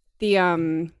 Like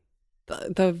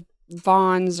the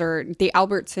Vons or the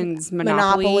Albertsons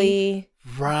Monopoly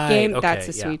Right. game. Okay, that's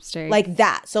a yeah. sweepstake. like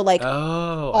that. So like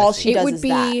Oh, all I she see. it does would is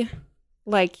be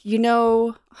like,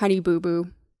 Honey Boo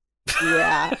Boo,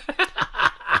 yeah.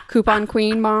 Coupon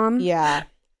Queen Mom. Yeah.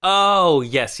 Oh,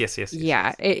 yes.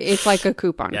 Yeah, it's like a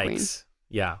coupon queen. Yikes.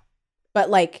 Yeah. But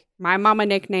like My mama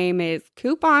nickname is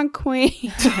Coupon Queen.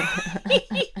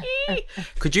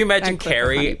 Could you imagine That clip of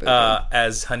Carrie Honey Boo Boo.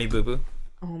 as Honey Boo Boo?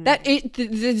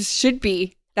 This should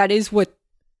be. That is what.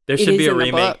 There It should be is a in the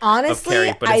remake book. Honestly, of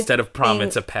Carrie, but I instead of prom, think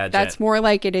it's a pageant. That's more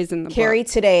like it is in the Carrie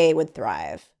book. today would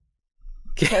thrive.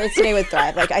 Carrie today would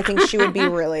thrive. Like I think she would be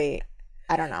really.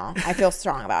 I don't know. I feel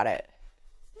strong about it.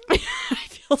 I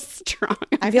feel strong.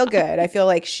 I feel good. I feel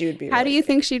like she would be. How do really- you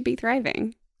think she'd be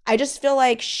thriving? I just feel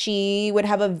like she would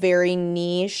have a very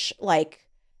niche. Like,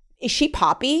 is she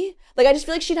Poppy? Like, I just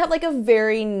feel like she'd have like a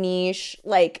very niche,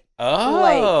 like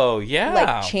yeah.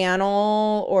 like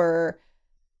channel or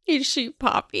Is she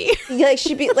Poppy? like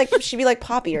she'd be like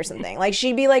Poppy or something. Like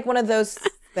she'd be like one of those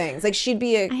things. Like she'd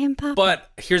be a. I am Poppy.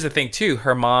 But here's the thing too,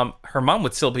 her mom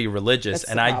would still be religious, That's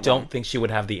and the I problem. don't think she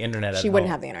would have the internet at She wouldn't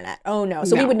home. have the internet. Oh no!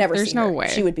 So we No, would never there's see no her. way.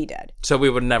 She would be dead. So we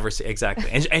would never see exactly.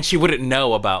 And she wouldn't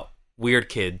know about weird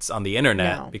kids on the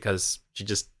internet No. because she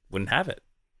just wouldn't have it.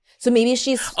 So maybe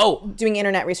she's doing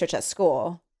internet research at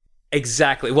school.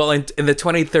 Exactly. Well, in the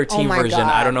 2013 Oh my version, God.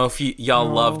 I don't know if y'all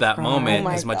love that God. moment Oh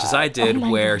my as much as God. I did, Oh my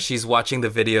where God. she's watching the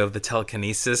video of the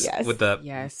telekinesis Yes. with the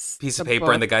Yes. piece of the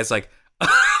paper, and the book. guy's like,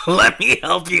 "Let me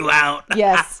help you out."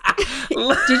 Yes.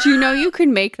 Did you know you could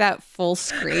make that full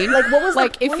screen? Like what was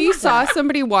Like the if point you of saw that?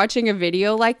 somebody watching a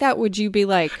video like that, would you be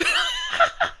like,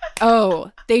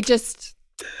 "Oh,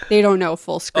 they don't know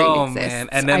full screen Oh exists. man!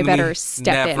 And then I better we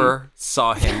step never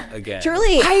saw him again.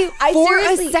 Truly, I for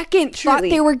seriously, a second thought truly.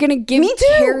 they were gonna give Me too.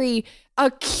 Carrie a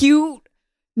cute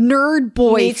nerd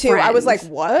boy. Me too. I was like,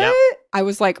 friend. what? Yep. I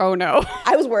was like, oh no.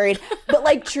 I was worried. But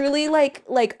like truly like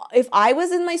if I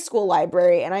was in my school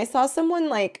library and I saw someone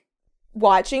like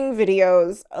watching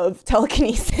videos of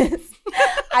telekinesis,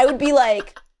 I would be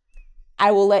like,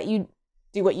 I will let you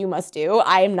do what you must do.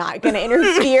 I am not going to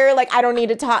interfere. Like I don't need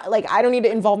to talk, like I don't need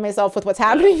to involve myself with what's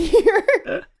happening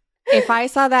here. If I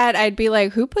saw that, I'd be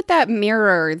like, who put that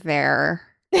mirror there?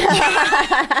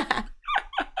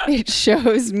 It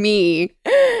shows me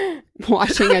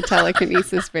watching a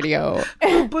telekinesis video.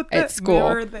 Put At that school.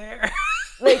 mirror there.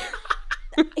 Like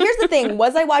here's the thing,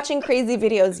 was I watching crazy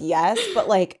videos? Yes, but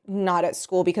like not at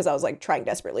school because I was like trying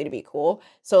desperately to be cool.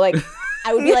 So like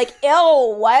I would be like,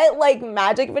 ew, what? Like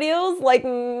magic videos? Like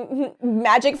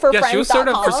magic for Yeah, friends. she was sort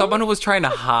of for someone who was trying to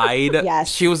hide. Yes.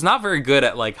 She was not very good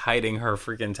at like hiding her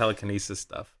freaking telekinesis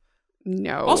stuff.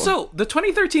 No. Also, the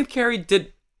 2013 Carrie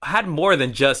had more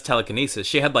than just telekinesis.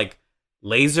 She had like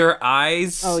laser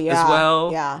eyes Oh yeah. as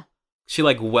well. Yeah. She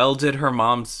like welded her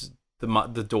mom's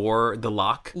the door, the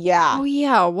lock. Yeah. Oh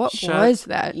yeah, what Shut- was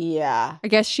that? Yeah. I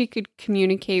guess she could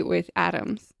communicate with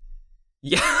atoms.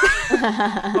 Yeah.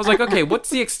 I was like, okay, what's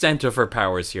the extent of her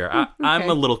powers here? I'm Okay.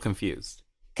 a little confused.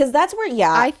 Because that's where,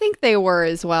 I think they were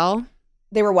as well.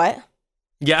 they were what?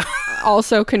 Yeah.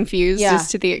 Also confused Yeah. as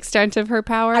to the extent of her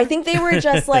power. I think they were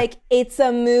just like, it's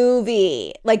a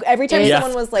movie. Like every time It's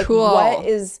someone was like, cool. what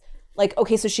is, like,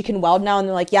 okay, so she can weld now. And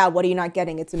they're like, yeah, what are you not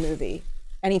getting? It's a movie.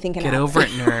 Anything can Get happen. over it,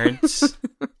 nerds.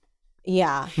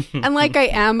 Yeah. and like I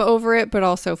am over it, but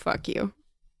also fuck you.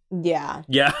 Yeah.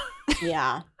 Yeah.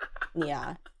 Yeah.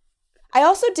 Yeah. I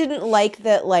also didn't like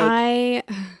that, like, I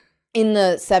in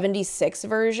the 76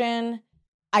 version,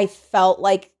 I felt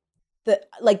like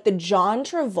the John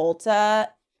Travolta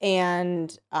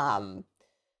and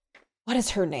what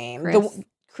is her name?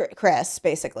 Chris,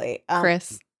 basically.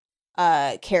 Chris.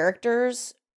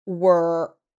 Characters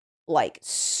were like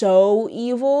so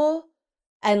evil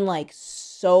and like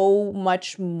so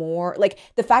much more. Like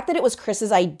the fact that it was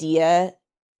Chris's idea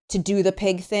to do the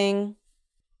pig thing,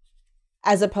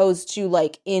 as opposed to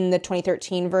like in the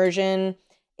 2013 version,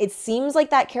 it seems like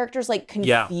that character's like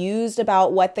confused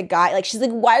about what the guy, like she's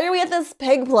like, why are we at this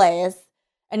pig place?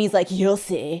 And he's like, you'll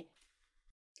see.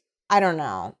 I don't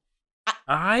know.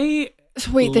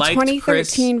 So wait, the liked 2013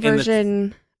 Chris in the-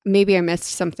 version, maybe I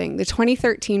missed something. The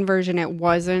 2013 version, it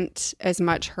wasn't as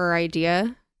much her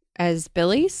idea as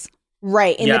Billy's.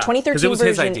 Right. In the Yeah, 'cause 2013 it was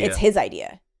his version, idea. it's his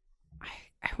idea.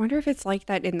 I wonder if it's like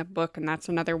that in the book, and that's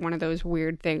another one of those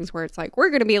weird things where it's like, we're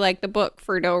going to be like the book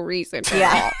for no reason.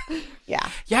 Yeah. Yeah.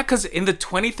 Yeah, because in the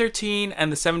 2013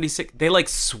 and the 76, they like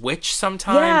switch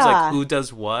sometimes, Yeah. like who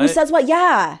does what. Who says what?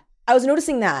 Yeah. I was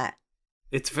noticing that.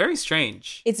 It's very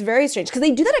strange. It's very strange because they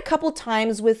do that a couple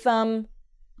times with you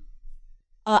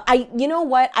know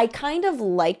what? I kind of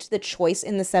liked the choice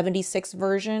in the 76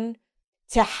 version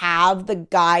to have the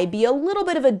guy be a little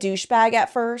bit of a douchebag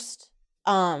at first.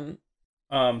 The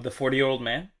 40-year-old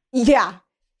man? Yeah.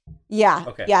 Yeah.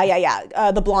 Okay.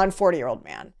 Yeah. The blonde 40-year-old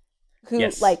man. Who,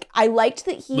 Yes. like, I liked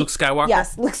that he. Luke Skywalker?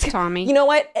 Yes, Luke Skywalker. Tommy. You know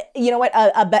what?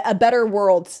 A better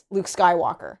world's Luke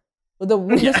Skywalker. The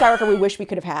Luke Skywalker we wish we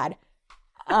could have had.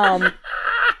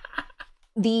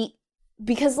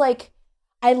 Because like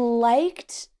I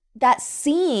liked that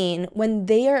scene when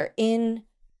they are in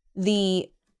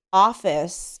the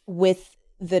office with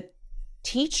the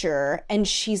teacher and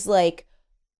she's like,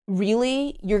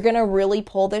 really? You're gonna really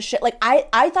pull this shit? Like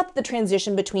I thought the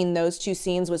transition between those two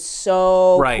scenes was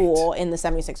so Right. cool in the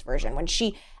 76 version. When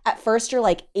she at first you're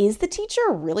like, is the teacher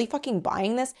really fucking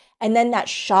buying this? And then that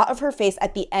shot of her face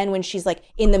at the end when she's like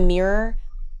in the mirror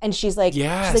and she's like,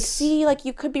 Yes. see, like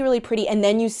you could be really pretty. And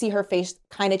then you see her face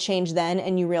kind of change then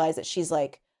and you realize that she's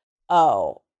like,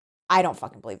 oh, I don't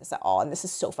fucking believe this at all. And this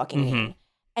is so fucking mean.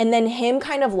 And then him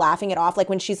kind of laughing it off, like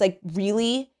when she's like,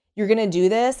 really? You're gonna do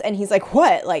this? And he's like,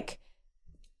 what? Like,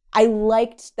 I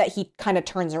liked that he kind of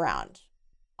turns around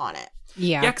on it.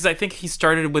 Yeah. Yeah, because I think he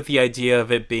started with the idea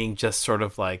of it being just sort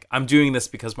of like, I'm doing this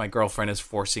because my girlfriend is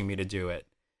forcing me to do it.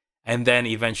 And then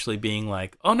eventually being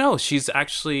like, oh no, she's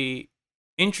actually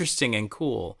interesting and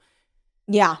cool.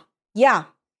 Yeah. Yeah.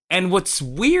 And what's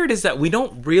weird is that we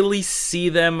don't really see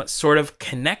them sort of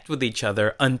connect with each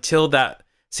other until that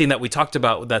scene that we talked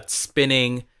about, that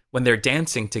spinning when they're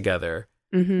dancing together.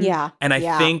 Mhm. Yeah. And I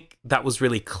yeah. think that was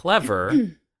really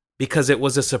clever because it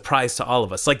was a surprise to all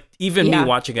of us. Like, even Yeah. me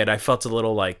watching it, I felt a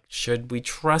little like, should we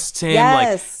trust him?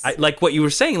 Yes. Like what you were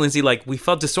saying, Lindsay, like we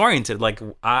felt disoriented. Like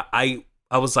I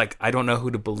was like, I don't know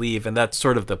who to believe. And that's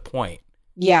sort of the point.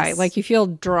 Yeah, Yes. like you feel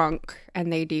drunk,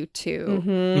 and they do too.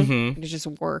 Mm-hmm. It just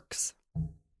works.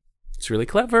 It's really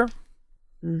clever.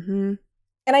 Mm-hmm.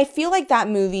 And I feel like that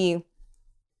movie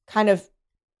kind of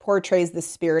portrays the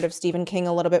spirit of Stephen King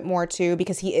a little bit more too,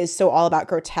 because he is so all about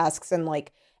grotesques and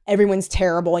like everyone's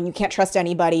terrible and you can't trust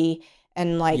anybody.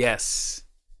 And like, Yes.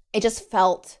 it just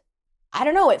felt, I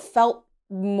don't know, it felt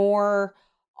more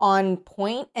on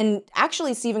point. And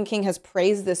actually Stephen King has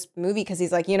praised this movie because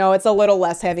he's like, you know, it's a little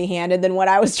less heavy-handed than what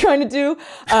I was trying to do.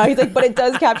 He's like, but it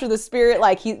does capture the spirit.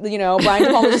 Like he, you know, Brian De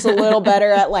Palma's just a little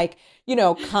better at like, you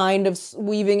know, kind of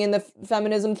weaving in the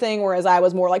feminism thing, whereas I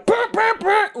was more like, burr, burr,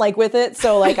 burr, like with it.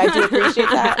 So like, I do appreciate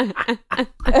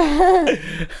that.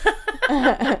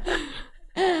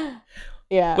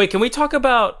 Yeah. Wait, can we talk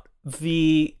about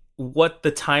what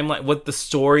the timeline, what the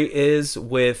story is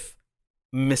with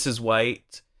Mrs.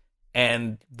 White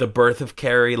and the birth of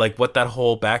Carrie, like what that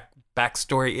whole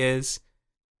backstory is?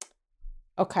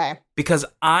 Okay. Because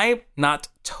I'm not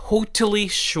totally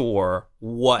sure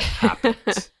what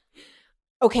happened.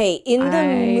 Okay, in the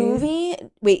movie,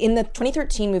 in the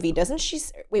 2013 movie, doesn't she,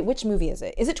 which movie is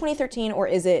it? Is it 2013 or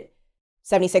is it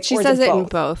 76? She or is says it in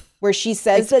both? both. Where she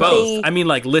says It's that both. they... I mean,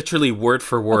 like literally word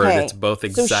for word, Okay, it's both So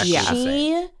exactly the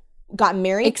same. she got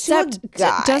married Except, to a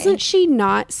guy. doesn't she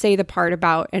not say the part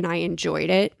about, and I enjoyed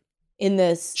it? in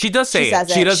this? She does say says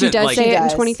it. She doesn't She does like. say it in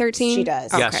does. 2013? She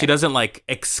does. Yeah, Okay. she doesn't like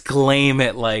exclaim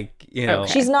it like, you know,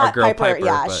 Okay. She's our not girl Piper,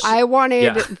 yeah, but- I wanted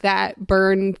Yeah. that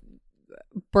burn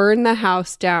the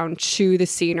house down, chew the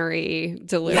scenery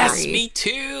delivery. Yes, me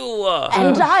too.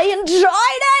 And I enjoyed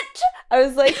it. I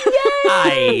was like,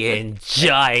 yay! I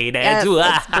enjoyed it. Yes,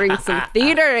 let's bring some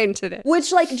theater into this.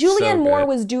 Which, like, Julianne Moore good.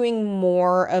 was doing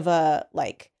more of a,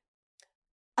 like,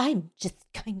 I'm just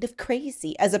kind of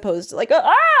crazy, as opposed to, like,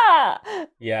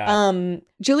 Yeah.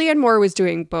 Julianne Moore was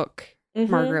doing book mhm,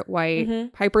 Margaret White.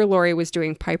 mhm. Piper Laurie was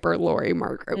doing Piper Laurie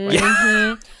Margaret White.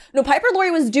 mhm. No, Piper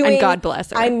Laurie was doing, And God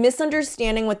bless her. I'm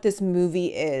misunderstanding what this movie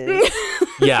is.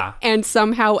 yeah. and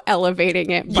somehow elevating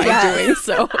it by Yes. doing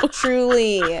so.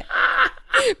 Truly.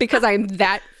 Because I'm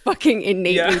that fucking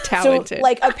innately Yeah. talented. So,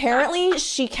 like, apparently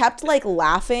she kept, like,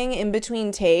 laughing in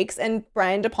between takes, and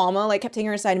Brian De Palma, like, kept taking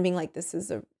her aside and being like, this is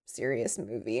a serious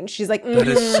movie. And she's like, That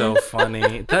is "Mhm." so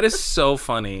funny. That is so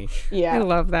funny. Yeah. I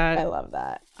love that. I love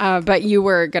that. But you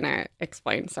were gonna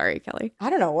explain. Sorry, Kelly. I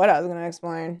don't know what I was going to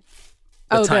explain.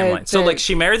 The Oh, timeline. So, like,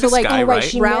 she married so, this like, guy, oh, right?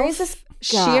 She Ralph- marries this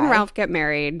She guy. and Ralph get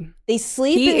married. They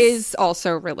sleep. He is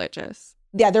also religious.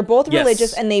 Yeah, they're both Yes.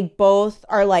 religious, and they both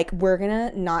are like, we're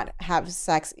gonna not have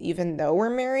sex even though we're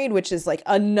married, which is like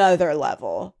another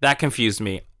level. That confused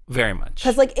me very much.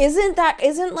 Because like,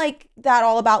 isn't like that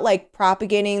all about like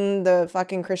propagating the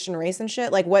fucking Christian race and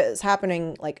shit? Like, what is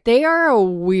happening? Like, They are a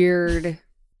weird,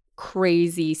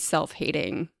 crazy,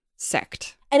 self-hating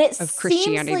sect and it of seems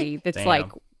Christianity like, that's Damn.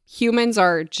 like humans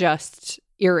are just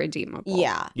irredeemable.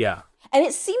 yeah, Yeah. and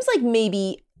it seems like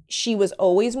maybe she was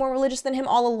always more religious than him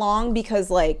all along because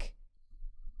like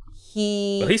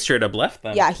Well, he straight up left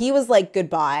then. yeah, he was like,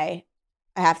 goodbye,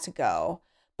 I have to go.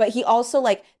 But he also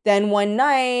like, then one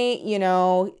night, you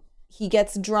know, he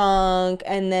gets drunk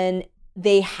and then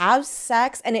they have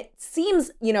sex and it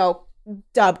seems, you know,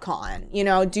 dubcon, you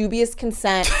know, dubious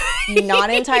consent, not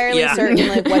entirely Yeah. certain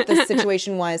like what the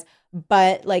situation was.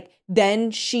 But like,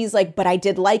 then she's like, but I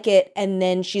did like it. And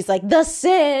then she's like, the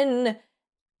sin.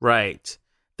 Right.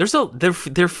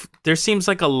 There seems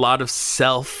like a lot of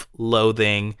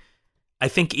self-loathing. I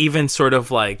think even sort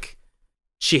of like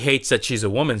she hates that she's a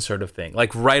woman sort of thing.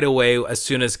 Like right away, as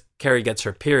soon as Carrie gets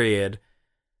her period,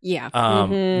 Yeah.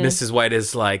 Mhm. Mrs. White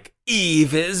is like,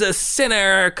 Eve is a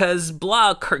sinner because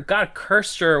God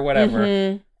cursed her or whatever.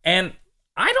 Mhm. And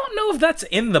I don't know if that's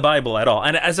in the Bible at all.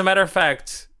 And as a matter of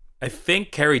fact, I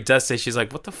think Carrie does say, she's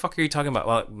like, what the fuck are you talking about?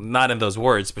 Well, not in those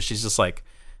words, but she's just like,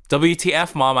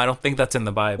 WTF, Mom, I don't think that's in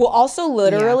the Bible. Well, also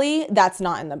literally, that's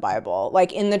not in the Bible.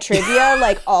 Like in the trivia,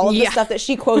 like all of the Yeah. stuff that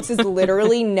she quotes is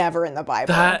literally never in the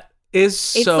Bible. That is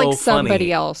It's so like somebody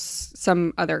funny. else,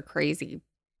 some other crazy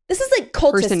This is like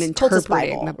cultist person interpreting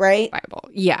Bible, the right? Bible.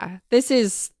 Yeah. This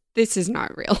is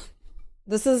not real.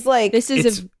 This is like, This is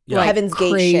It's- a yeah. like, Heaven's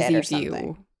Gate crazy shit or view.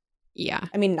 something. Yeah.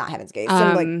 I mean, not Heaven's Gate.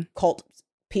 Some like Um, cult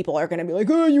people are going to be like,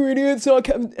 oh, you idiot, suck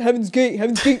Heaven's Gate,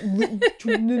 Heaven's Gate.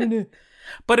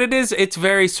 But it's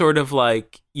very sort of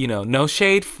like, you know, no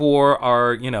shade for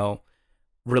our, you know,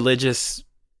 religious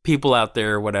people out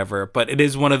there or whatever, but it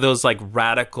is one of those like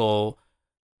radical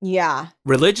Yeah.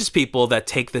 religious people that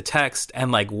take the text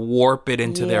and like warp it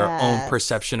into their own Yes.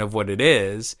 perception of what it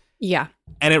is. Yeah.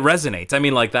 And it resonates. I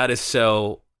mean, like that is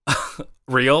so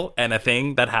real and a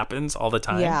thing that happens all the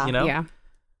time, Yeah. you know? Yeah.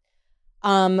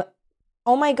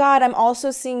 Oh my God, I'm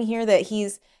also seeing here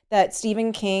that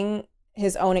Stephen King,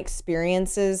 his own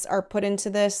experiences are put into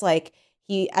this. Like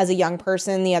he, as a young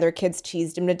person, the other kids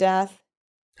teased him to death.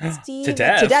 To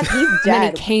death. To death. He's And then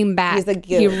dead. he came back. He's a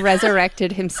He goat.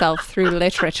 resurrected himself through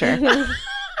literature.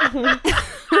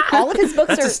 All of his books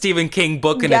That's are a Stephen King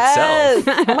book in yes.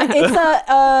 itself. Oh my- it's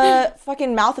a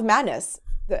fucking Mouth of Madness.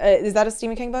 Is that a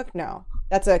Stephen King book? No,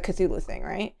 that's a Cthulhu thing,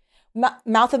 right?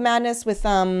 Mouth of Madness with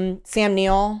Sam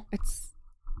Neill. It's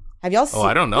Have y'all seen? Oh,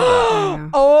 I don't know that. Yeah.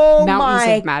 Oh Mountains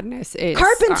my of Madness is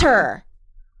Carpenter.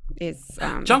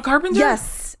 John Carpenter?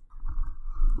 Yes,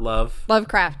 Love.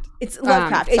 Lovecraft. it's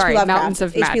Lovecraft. Sorry, H.P. Lovecraft. Mountains of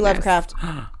H.P. Madness. Lovecraft.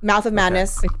 Mouth of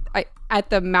Madness. At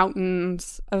the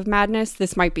Mountains of Madness,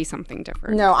 this might be something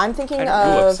different. No, I'm thinking Ooh,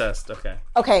 of. obsessed. Okay.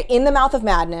 Okay, in the Mouth of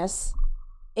Madness,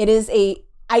 it is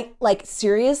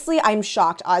seriously, I'm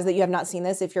shocked, Oz, that you have not seen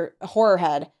this. If you're a horror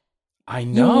head, I you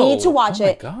know. need to watch Oh my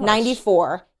it. gosh.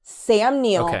 94, Sam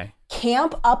Neill, Okay.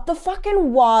 camp up the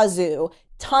fucking wazoo,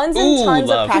 tons and Ooh, tons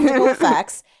love. of practical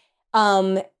effects.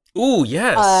 Ooh,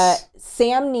 yes.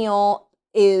 Sam Neill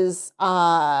is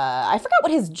I forgot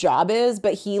what his job is,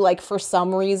 but he like for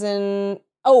some reason,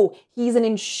 he's an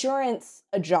insurance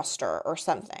adjuster or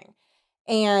something.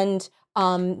 And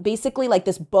Basically, like,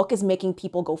 this book is making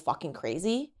people go fucking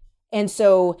crazy. And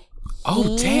so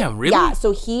Oh, damn, really? Yeah,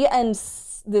 so he and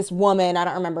this woman, I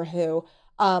don't remember who,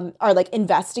 are like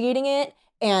investigating it,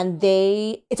 and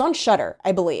it's on Shudder,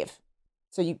 I believe.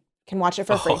 So you can watch it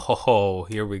for free. Oh,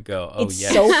 here we go. Oh, It's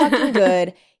yes. so fucking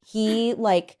good. He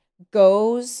like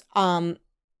goes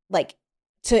like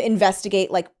to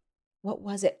investigate, like, what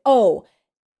was it? Oh,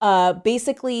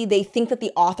 basically they think that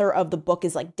the author of the book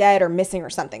is like dead or missing or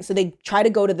something. So they try to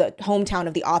go to the hometown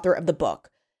of the author of the book.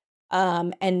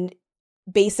 And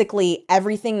basically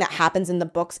everything that happens in the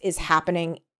books is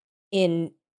happening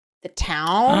in the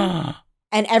town.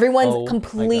 And everyone's Oh my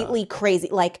completely crazy.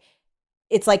 Like,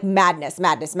 it's like madness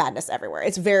everywhere.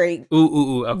 It's very,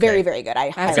 Ooh, okay. very, very good. I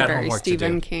That's highly a got very homework to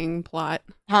Stephen do. King plot.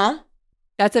 Huh?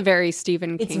 That's a very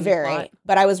Stephen King It's very, plot.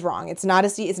 but I was wrong. It's not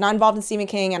involved in Stephen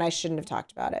King, and I shouldn't have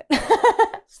talked about it.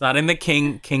 It's not in the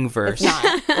King verse.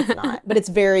 It's not, but it's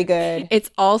very good. It's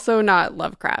also not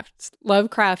Lovecraft.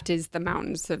 Lovecraft is the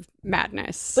Mountains of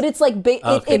Madness. But it's like,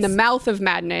 Okay. in the Mouth of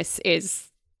Madness is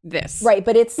this. right,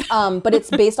 but it's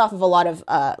based off of a lot of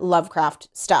Lovecraft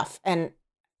stuff, and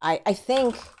I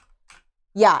think,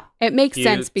 yeah. It makes Cute.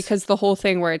 sense because the whole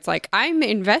thing where it's like, I'm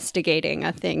investigating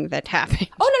a thing that happened.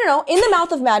 Oh no! In the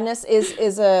Mouth of Madness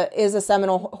is a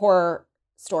seminal horror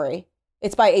story.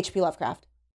 It's by H.P. Lovecraft.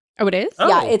 Oh, it is? Oh,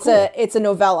 yeah, it's cool. a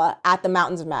novella at the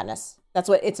Mountains of Madness. That's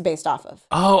what it's based off of.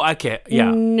 Oh, okay.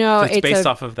 Yeah. No, So it's based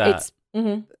off of that. It's,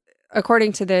 Mm-hmm.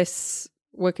 according to this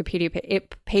Wikipedia,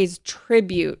 it pays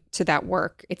tribute to that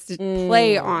work. It's a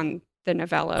play on the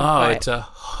novella. Oh, but it's a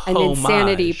and homage.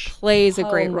 Insanity plays a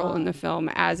great role in the Homage. film,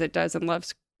 as it does in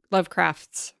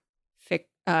Lovecraft's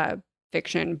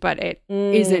fiction, but it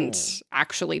not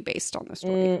actually based on the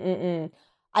story.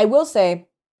 I will say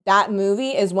that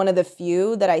movie is one of the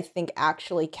few that I think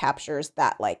actually captures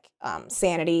that like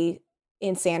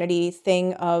insanity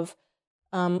thing of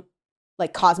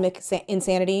like cosmic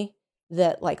insanity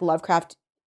that like Lovecraft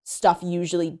stuff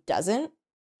usually doesn't.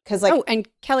 Because like, oh, and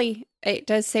Kelly, it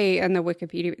does say in the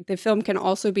Wikipedia, the film can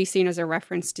also be seen as a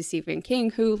reference to Stephen King,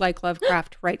 who, like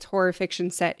Lovecraft, writes horror fiction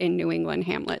set in New England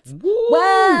hamlets. Woo!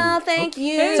 well, thank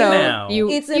you. So now.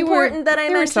 it's you were- important that I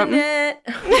there was mentioned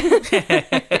something.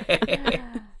 it.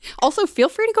 Also, feel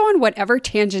free to go on whatever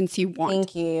tangents you want.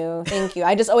 Thank you.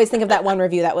 I just always think of that one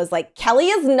review that was like, Kelly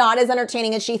is not as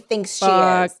entertaining as she thinks she is.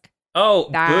 Fuck Oh,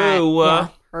 that boo. Yeah.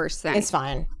 person. It's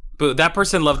fine. Boo. That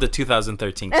person loved the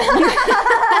 2013.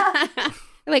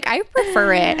 Like, I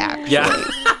prefer it, actually. Yeah.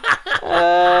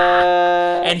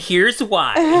 And here's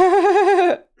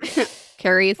why.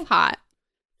 Carrie's hot.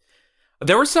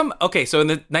 There were some. Okay, so in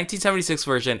the 1976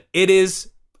 version, it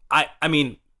is. I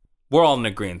mean, we're all in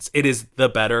agreement. It is the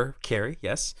better Carrie.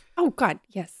 Yes. Oh, God,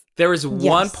 yes. There is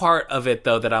one Yes. part of it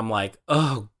though that I'm like,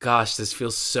 oh gosh, this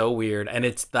feels so weird, and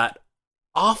it's that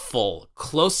awful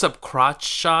close-up crotch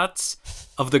shots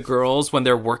of the girls when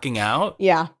they're working out.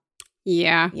 Yeah.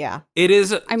 Yeah. It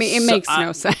is. I mean, it makes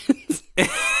no sense.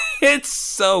 It's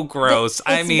so gross.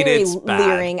 I mean, very it's bad.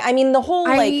 leering. I mean, the whole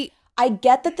like, I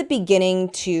get that the beginning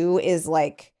too is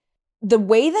like the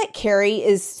way that Carrie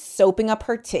is soaping up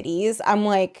her titties. I'm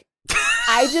like,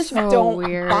 I just So don't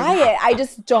weird. buy it. I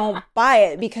just don't buy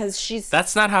it because she's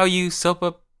That's not how you soap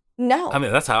up. no. I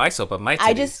mean, that's how I soap up my titties.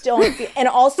 I just don't. And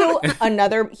also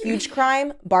another huge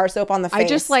crime: bar soap on the face. I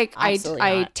just like Absolutely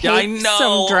I not. take Yeah, I know.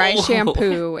 some dry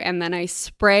shampoo and then I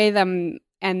spray them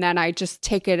and then I just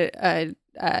take a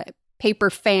paper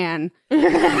fan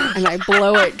and I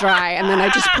blow it dry and then I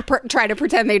just try to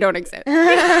pretend they don't exist.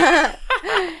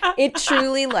 It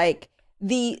truly like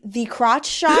the crotch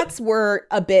shots were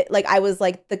a bit like I was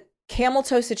like the camel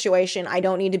toe situation. I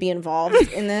don't need to be involved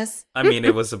in this. I mean,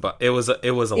 it was a lot. It was a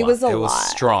It lot. was a It was lot.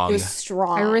 strong. It was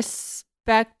strong. I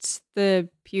respect the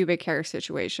pubic hair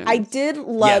situation. I did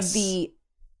love Yes. the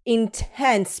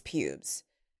intense pubes.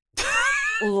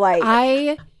 Like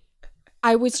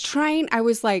I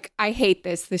was like, I hate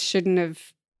this. This shouldn't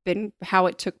have been how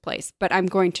it took place, but I'm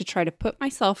going to try to put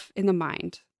myself in the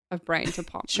mind of Brian De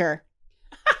Palma. sure.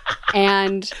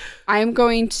 And I'm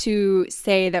going to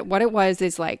say that what it was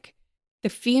is like the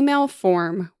female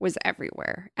form was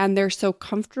everywhere and they're so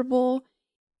comfortable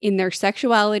in their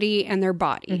sexuality and their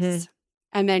bodies. Mhm.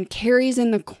 And then Carrie's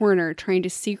in the corner trying to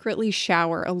secretly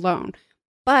shower alone.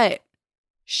 But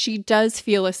she does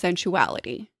feel a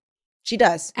sensuality She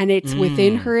does. and it's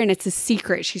within Mm. her and it's a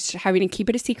secret. She's having to keep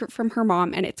it a secret from her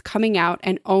mom and it's coming out.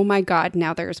 And oh my God,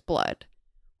 now there's blood.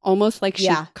 Almost like she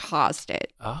Yeah. caused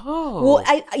it. Oh.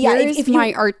 Well, Here's if you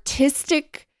my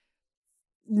artistic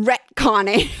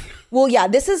retconning. well, yeah,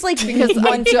 this is like Because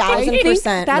I think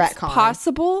 1000% that's retcon.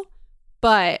 possible,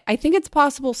 But I think it's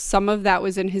possible some of that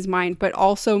was in his mind, but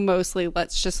also mostly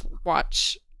let's just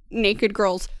watch naked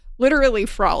girls literally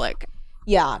frolic.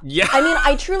 Yeah. Yeah. I mean,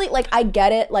 I truly, like, I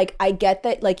get it. Like, I get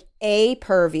that, like, A,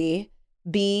 pervy,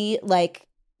 B, like,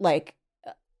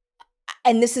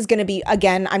 and this is going to be,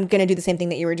 again, I'm going to do the same thing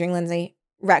that you were doing, Lindsay.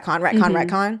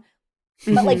 Retcon.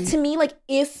 But, like, to me, like,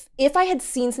 if I had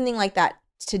seen something like that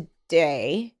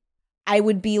today, I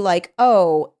would be like,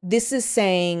 oh, this is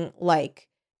saying, like,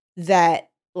 that,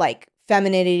 like,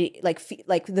 femininity,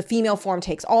 like the female form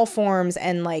takes all forms,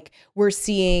 and, like, we're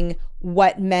seeing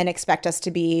what men expect us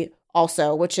to be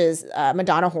also, which is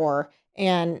Madonna whore.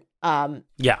 And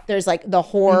there's, like, the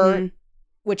whore,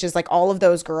 which is, like, all of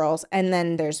those girls. And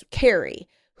then there's Carrie,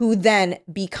 who then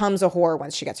becomes a whore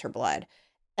once she gets her blood.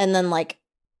 And then, like,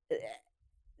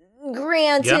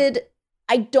 granted,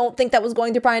 I don't think that was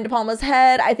going through Brian De Palma's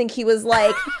head. I think he was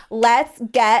like, let's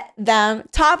get them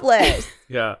topless.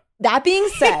 Yeah. That being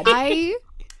said,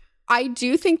 I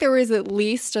do think there was at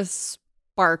least a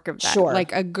spark of that. Sure.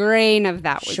 Like a grain of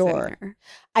that was in there.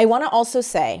 I want to also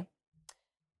say,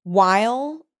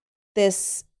 while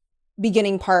this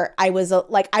beginning part, I was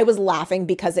laughing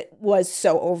because it was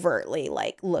so overtly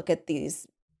like, look at these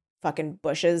fucking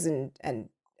bushes and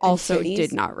also titties.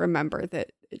 Did not remember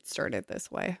that it started this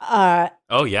way.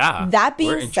 Oh yeah. That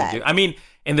being said, I mean,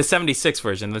 in the 76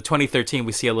 version, the 2013,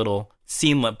 we see a little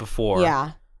scenelet before.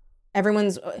 Yeah.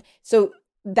 So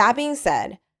that being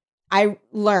said, I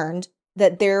learned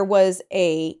that there was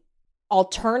a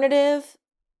alternative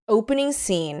opening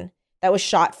scene that was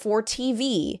shot for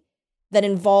TV that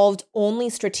involved only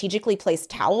strategically placed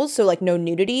towels, so like no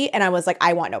nudity, and I was like,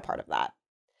 I want no part of that.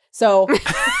 So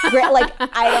like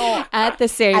I don't at the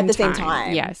same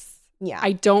time. Yes. Yeah.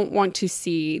 I don't want to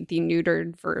see the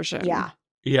neutered version. Yeah.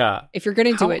 Yeah. If you're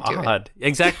going to do How it, do odd. it.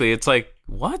 Exactly. It's like,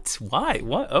 what? Why?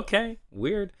 What? Okay.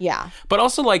 Weird. Yeah. But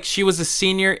also, like, she was a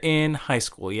senior in high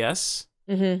school, yes?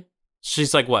 Mm-hmm.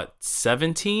 She's like, what,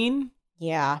 17?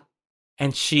 Yeah.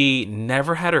 And she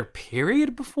never had her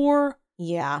period before?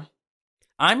 Yeah.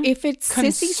 If it's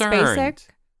Sissy concerned. Spacek,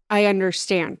 I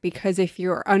understand, because if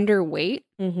you're underweight,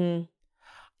 Mm-hmm.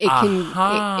 it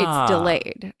can it's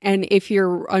delayed. And if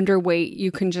you're underweight, you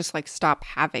can just like stop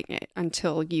having it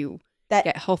until you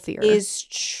get healthier. Is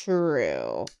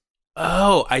true.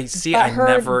 Oh, I see. But I her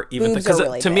never even, boobs because are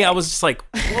really to me, I big. was just like,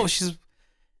 whoa, isn't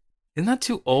that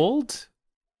too old?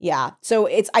 Yeah. So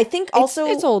I think also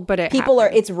it's old, but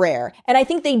it's rare. And I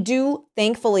think they do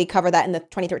thankfully cover that in the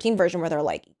 2013 version where they're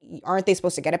like, aren't they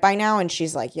supposed to get it by now? And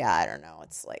she's like, yeah, I don't know.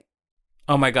 It's like,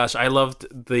 Oh my gosh, I loved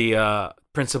the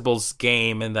principal's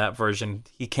game in that version.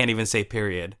 He can't even say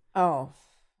period. oh.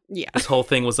 Yeah. His whole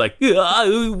thing was like,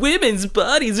 women's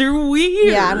bodies are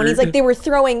weird. Yeah. And when he's like, they were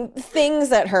throwing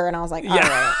things at her. And I was like, all right.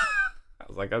 I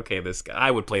was like, okay, this guy.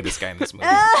 I would play this guy in this movie.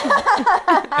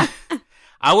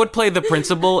 I would play the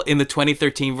principal in the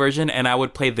 2013 version, and I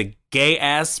would play the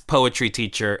gay-ass poetry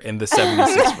teacher in the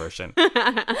 76 version.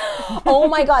 Oh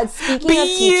my God. Speaking of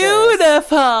teachers.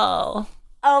 Beautiful.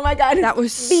 Oh my God. That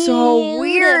was so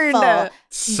weird. Beautiful.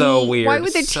 So weird. Why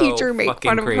would the So teacher make fucking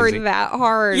fun of crazy. her that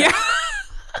hard? Yeah.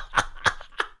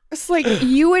 It's like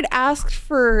you had asked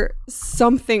for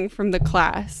something from the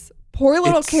class. Poor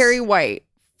little It's- Carrie White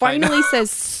I know. finally says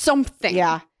something.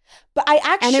 Yeah. But I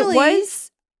actually. And it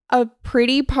was a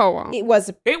pretty poem It was.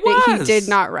 It that was. he did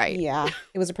not write. Yeah.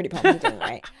 It was a pretty poem. He didn't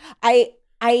write.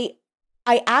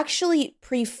 I actually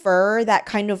prefer that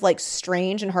kind of like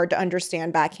strange and hard to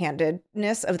understand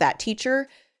backhandedness of that teacher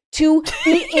to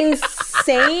the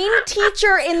insane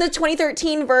teacher in the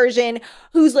 2013 version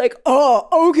who's like, oh,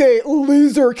 okay,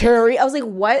 loser Carrie. I was like,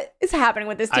 what is happening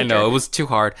with this teacher? I know, it was too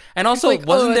hard. And also, like,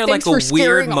 wasn't there like thanks for a weird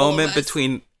scaring all of moment us.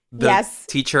 between the Yes.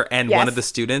 teacher and Yes. one of the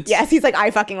students? Yes, he's like,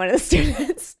 I fucking one of the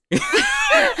students.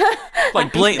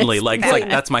 Like blatantly, It's like, it's like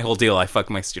bad. that's my whole deal. I fuck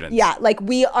my students. Yeah, like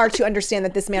we are to understand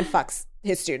that this man fucks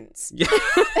his students. Yeah.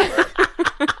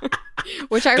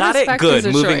 Which I Got it. respect Good. as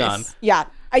a Moving choice. on. Yeah,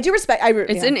 I do respect.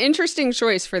 It's an interesting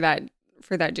choice for that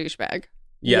douchebag.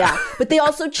 Yeah. But they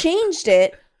also changed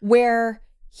it where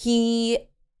he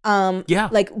Yeah.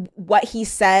 like what he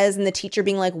says and the teacher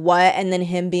being like what and then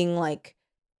him being like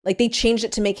they changed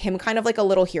it to make him kind of like a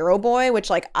little hero boy, which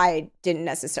like I didn't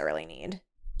necessarily need.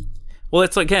 Well,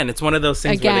 it's again, it's one of those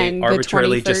things where Again, they the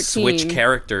arbitrarily just switch 2013.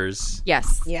 characters.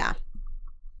 Yes. Yeah.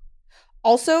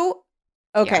 Also,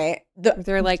 okay,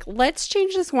 They're like, let's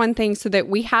change this one thing so that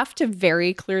we have to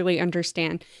very clearly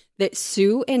understand that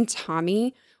Sue and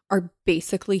Tommy are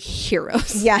basically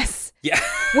heroes. yes. Yeah.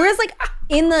 Whereas like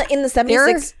in the They're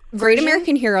 76 great version-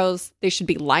 American heroes. They should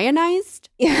be lionized.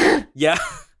 Yeah. Yeah.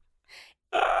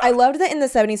 I loved that in the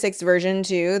 76 version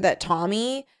too that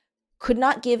Tommy could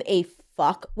not give a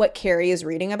fuck what Carrie is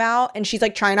reading about. And she's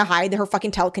like trying to hide her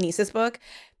fucking telekinesis book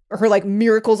or her like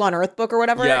Miracles on Earth book or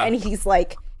whatever. Yeah. And he's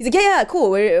like, yeah, cool.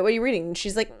 What are you reading? And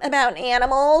she's like, about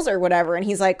animals or whatever. And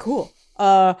he's like, cool.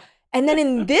 And then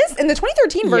in the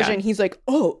 2013 version, he's like,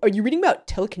 oh, are you reading about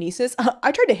telekinesis?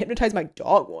 I tried to hypnotize my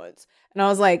dog once. And I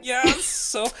was like, Yeah,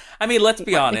 so I mean, let's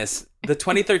be honest. The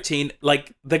 2013,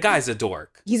 like, the guy's a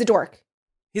dork. he's a dork.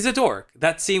 He's a dork.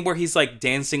 That scene where he's like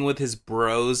dancing with his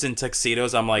bros in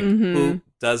tuxedos, I'm like, who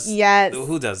does Yes.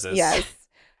 who does this? Yes.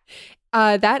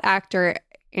 That actor,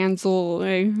 Ansel.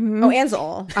 Oh,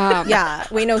 Ansel. Yeah.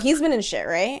 Wait, no, he's been in shit,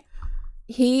 right?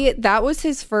 That was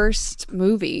his first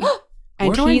movie. And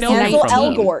Where do I he's know him Ansel from?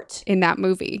 19 Elgort. in that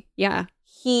movie. Yeah.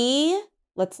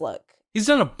 Let's look. He's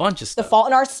done a bunch of The stuff. Fault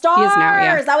in Our Stars. He is now,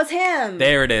 yeah. That was him.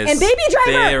 There it is. And Baby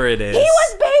Driver. There it is. He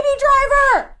was Baby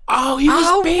Driver. Oh, he was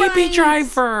Oh, Baby right.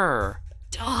 Driver.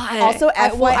 Also,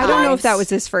 Well, I don't know if FYI. that was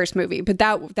his first movie, but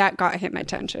that got him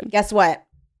attention. Guess what?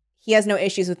 He has no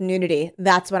issues with nudity.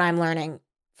 That's what I'm learning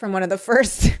from one of the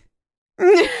first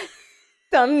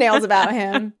thumbnails about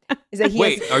him. Is that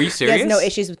Wait, are you he serious? has no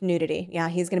issues with nudity. Yeah,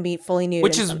 he's going to be fully nude.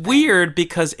 Which in is something. weird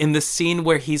because in the scene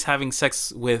where he's having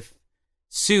sex with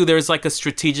Sue, there's like a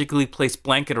strategically placed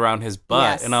blanket around his butt,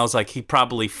 Yes. and I was like, he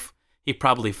probably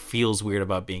feels weird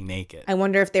about being naked. I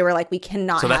wonder if they were like, we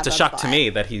cannot. So that's a have shock butt. to me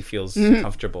that he feels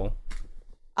comfortable.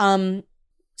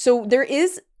 So there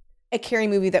is a Carrie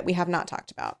movie that we have not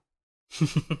talked about.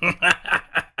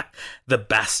 The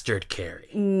bastard Carrie.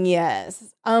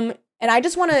 Yes. And I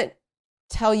just want to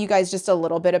tell you guys just a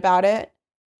little bit about it.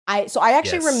 I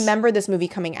actually Yes. remember this movie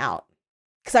coming out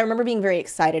because I remember being very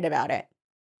excited about it.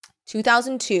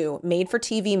 2002, made for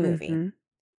TV movie Mhm.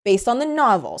 based on the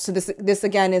novel. So this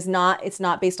again is not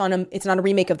based on it's not a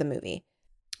remake of the movie.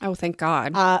 Oh, thank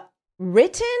God.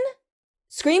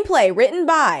 Screenplay written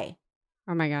by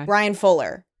Oh my God. Brian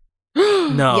Fuller.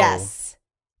 No. Yes.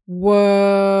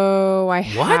 Whoa. I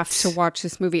have What? to watch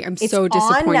this movie. I'm It's so on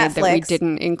disappointed that we Netflix.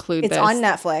 didn't include It's this. on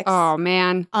Netflix. Oh,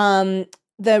 man.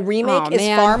 The remake Oh, is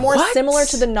man. far more What? similar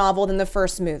to the novel than the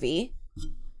first movie.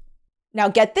 Now,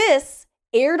 get this,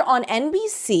 aired on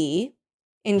NBC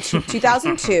in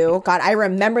 2002. God, I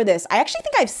remember this. I actually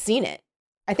think I've seen it.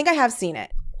 I think I have seen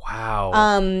it.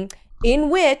 Wow. In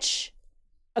which,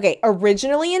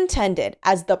 originally intended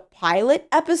as the pilot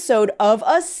episode of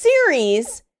a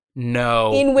series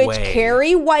No in which way.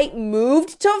 Carrie White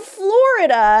moved to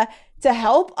Florida to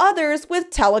help others with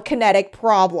telekinetic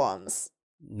problems.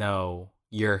 No,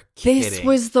 you're kidding. This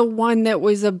was the one that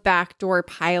was a backdoor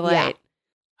pilot. Yeah.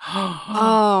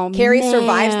 Oh, Carrie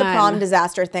survives the man. prom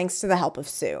disaster thanks to the help of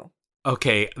Sue.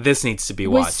 Okay, this needs to be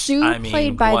Was watched. Sue I mean,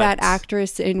 played by what? that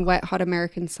actress in Wet Hot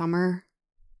American Summer?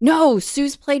 No,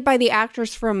 Sue's played by the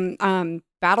actress from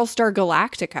Battlestar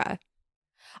Galactica.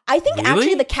 I think Really?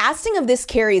 actually the casting of this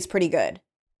Carrie is pretty good.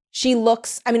 She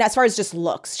looks, I mean, as far as just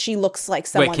looks, she looks like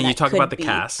someone. Wait, can you that talk could about the be.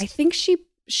 cast? I think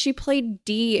she played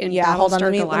Dee in Yeah, Battlestar hold on,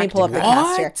 Galactica. let me pull up the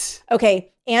cast here. What?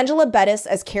 Okay, Angela Bettis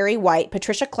as Carrie White,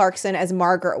 Patricia Clarkson as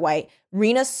Margaret White,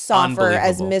 Rena Soffer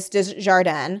as Unbelievable. Miss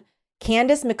Desjardins,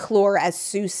 Candace McClure as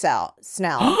Sue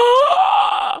Snell,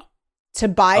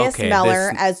 Tobias Okay,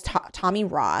 Meller this- as Tommy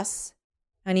Ross.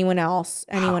 Anyone else?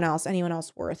 Anyone else? Anyone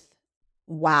else worth?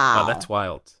 Wow. Oh, that's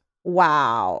wild.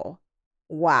 Wow.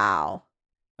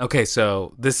 Okay,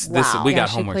 so this Wow. we Yeah, got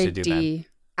she homework to played do then. Dee.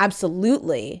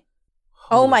 Absolutely.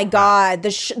 Oh Holy my crap. God.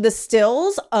 The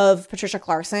stills of Patricia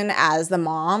Clarkson as the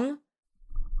mom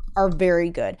are very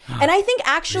good. And I think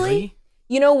actually, Really?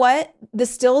 you know what? The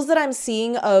stills that I'm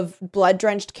seeing of Blood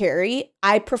Drenched Carrie,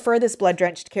 I prefer this Blood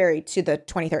Drenched Carrie to the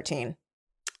 2013.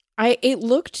 It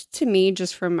looked to me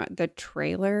just from the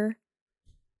trailer,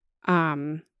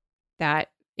 that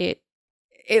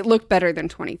it looked better than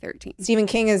 2013. Stephen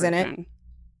King is in it.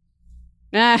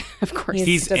 version. Of course. He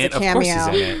He's does a in, of course he's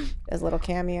cameo. in it. His little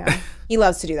cameo. He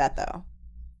loves to do that though.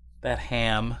 That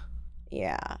ham.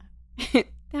 Yeah.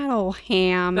 That old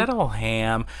ham. That old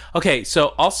ham. Okay, so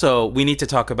also we need to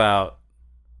talk about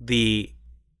the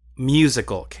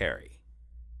musical Carrie.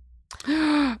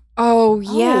 Oh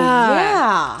yeah.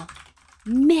 Yeah.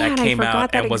 Man, That came I forgot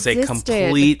out that and was existed. a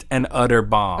complete and utter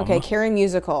bomb. Okay, Carrie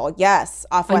musical. Yes.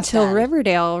 Off West Until End.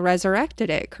 Riverdale resurrected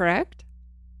it, correct?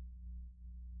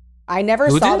 I never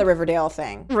Who saw did? the Riverdale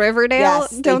thing. Riverdale? Yes,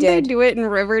 they Don't they did. do it in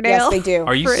Riverdale? Yes, they do.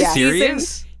 Are you For a serious?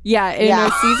 season? Yeah, in Yeah.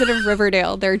 a season of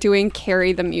Riverdale, they're doing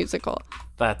Carrie the musical.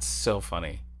 That's so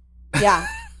funny. Yeah.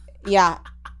 Yeah.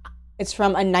 It's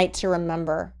from A Night to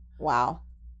Remember. Wow.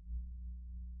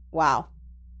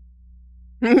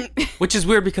 Which is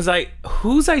weird because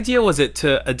whose idea was it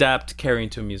to adapt Carrie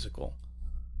into a musical?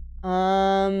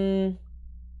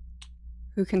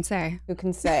 Who can say? Who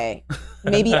can say?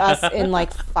 Maybe us in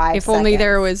like 5 If seconds. only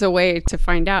there was a way to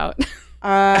find out.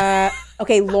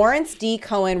 Okay, Lawrence D.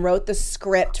 Cohen wrote the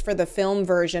script for the film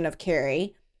version of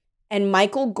Carrie, and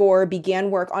Michael Gore began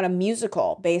work on a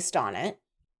musical based on it.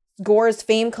 Gore's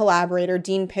famed collaborator,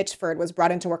 Dean Pitchford, was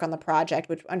brought in to work on the project,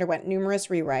 which underwent numerous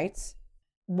rewrites.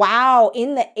 Wow,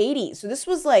 in the 80s. So this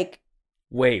was like,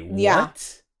 Wait, Yeah.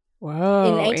 what? Whoa.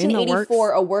 in the 1984,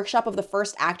 works. a workshop of the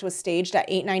first act was staged at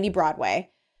 890 Broadway,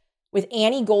 with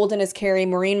Annie Golden as Carrie,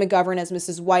 Maureen McGovern as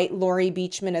Mrs. White, Laurie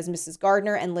Beechman as Mrs.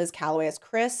 Gardner, and Liz Calloway as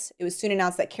Chris. It was soon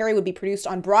announced that Carrie would be produced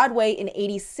on Broadway in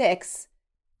 86.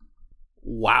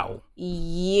 Wow.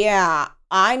 Yeah,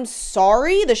 I'm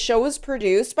sorry. The show was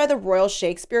produced by the Royal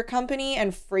Shakespeare Company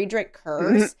and Friedrich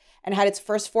Kurz and had its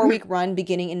first 4-week run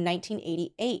beginning in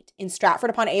 1988 in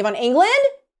Stratford-upon-Avon, England.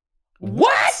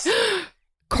 What?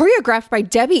 Choreographed by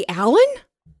Debbie Allen?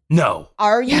 No.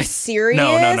 Are you Yes. serious?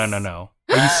 No.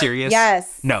 Are you serious?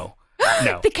 Yes. No.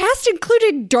 No. The cast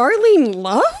included Darlene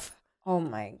Love? Oh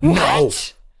my. No.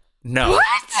 What? No.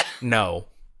 What? No.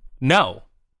 No.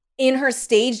 In her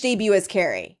stage debut as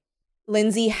Carrie,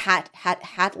 Lindsay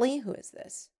Hatley, who is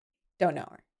this? Don't know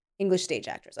her. English stage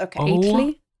actress. Okay. Oh.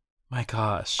 Aitley? My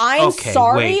gosh. I'm Okay,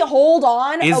 sorry. wait. Hold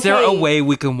on. Is there a Okay. way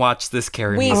we can watch this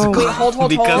Carrie Wait, musical? wait, hold,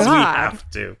 because we God. have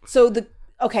to. So the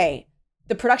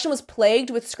production was plagued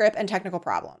with script and technical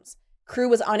problems. Crew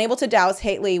was unable to douse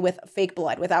Hatley with fake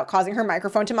blood without causing her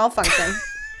microphone to malfunction.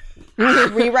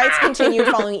 Rewrites continued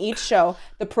following each show.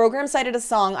 The program cited a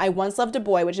song, I Once Loved a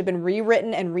Boy, which had been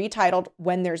rewritten and retitled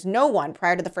When There's No One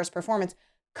prior to the first performance.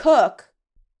 Cook,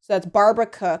 so that's Barbara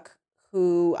Cook,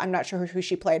 who I'm not sure who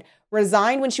she played,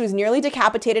 resigned when she was nearly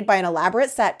decapitated by an elaborate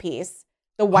set piece.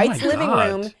 The Whites' my living God.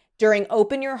 room during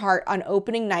Open Your Heart on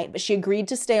opening night, but she agreed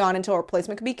to stay on until a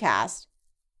replacement could be cast,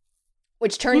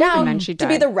 which turned And out then she to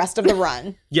be died. the rest of the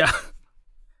run. Yeah.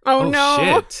 Oh, no.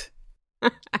 Shit.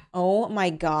 Oh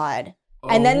my God.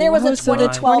 And then there was a so the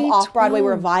 2012 off-Broadway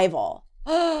 2012. revival.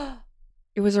 Oh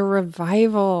It was a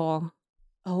revival.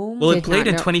 Well, Did it played not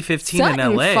in know. 2015 Sutton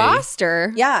in LA.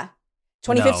 Foster. yeah.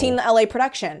 2015 No. LA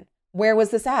production. Where was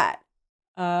this at?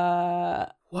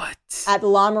 What? At the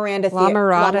La Mirada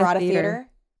Mirada Theater. Theater.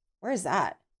 Where is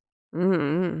that?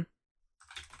 Mm-hmm.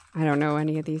 I don't know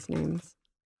any of these names.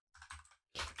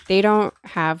 They don't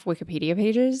have Wikipedia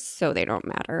pages, so they don't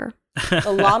matter.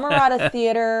 The La Mirada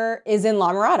Theater is in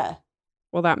La Mirada.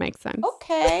 Well, that makes sense.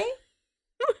 Okay.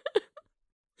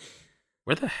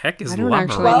 Where the heck is I don't La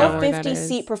actually know Mirada? where that 1250 is.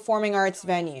 seat performing arts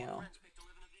venue.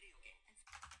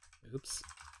 Oops.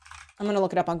 I'm going to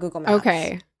look it up on Google Maps.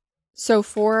 Okay. So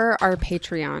for our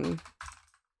Patreon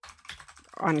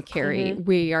on Carrie, Mm-hmm.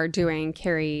 we are doing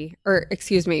we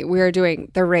are doing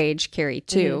The Rage Carrie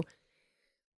 2.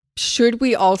 Should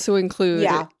we also include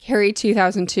Yeah. Carrie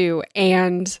 2002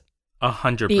 and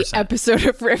 100%. the episode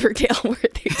of Riverdale where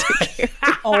they took Carrie?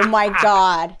 Oh my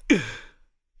God.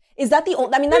 Is that the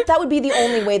only, I mean, that would be the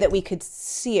only way that we could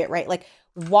see it, right? Like,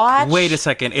 watch. Wait a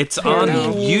second. It's Carrie on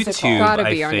the musical. YouTube, Gotta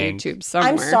be I on think. YouTube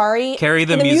somewhere. I'm sorry. Carrie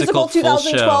the In musical full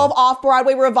 2012 show.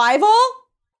 off-Broadway revival?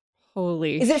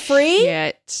 Holy Is it free?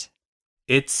 shit.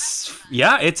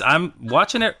 I'm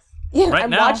watching it. Yeah, Right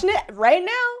I'm now. watching it right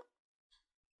now.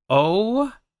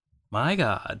 Oh my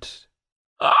God.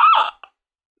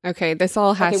 Okay, this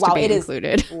all has Okay, wow, to be it is-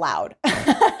 included. Loud.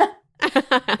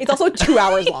 It's also 2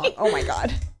 hours long. Oh my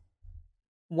God.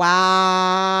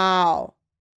 Wow.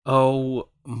 Oh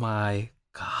my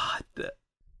God.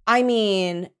 I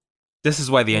mean, This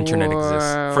is why the internet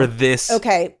exists. Whoa. For this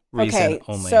okay. reason Okay.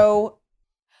 only. So,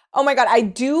 oh my God, I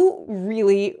do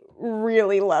really,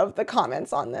 really love the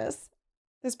comments on this.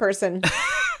 This person.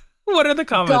 What are the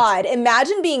comments? God,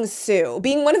 imagine being Sue,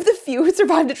 being one of the few who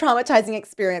survived a traumatizing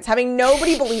experience, having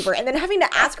nobody believe her, and then having to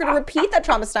ask her to repeat that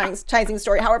traumatizing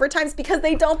story however times because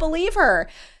they don't believe her.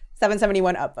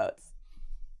 771 upvotes.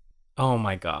 Oh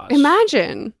my gosh.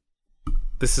 Imagine.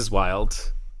 This is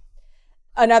wild.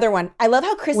 Another one. I love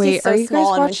how Christy's Wait, are so you guys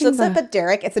small, and when she watching looks up the- at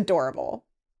Derek, it's adorable.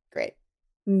 Great.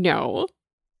 No.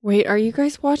 Wait, are you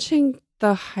guys watching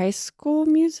the High School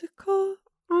Musical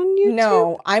on YouTube?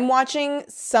 No, I'm watching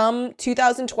some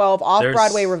 2012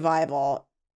 off-Broadway There's- revival.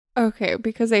 Okay,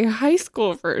 because a high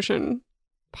school version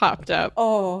popped up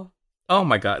Oh, Oh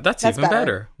my God. That's That's even better.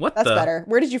 better. What that's the? better.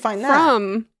 Where did you find that?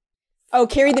 from Oh,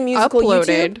 Carrie the Musical uploaded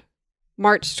YouTube?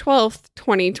 March 12th,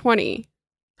 2020.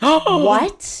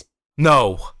 What?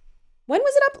 No. When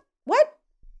was it up? What?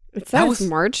 It That says was-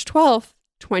 March 12th,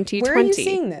 2020. Where are you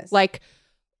seeing this? Like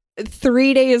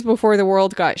 3 days before the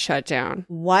world got shut down.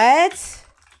 What?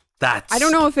 That's I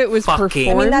don't know if it was fucking performed.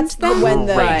 I mean, that's then, when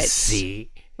the- but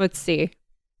crazy. let's see.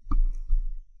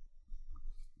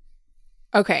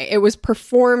 Okay, it was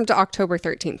performed October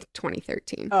 13th,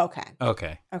 2013. Okay.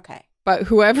 Okay. Okay. But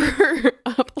whoever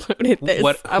uploaded this,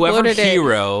 Whoever uploaded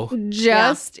hero. it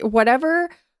just whatever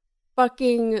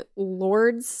fucking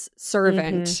Lord's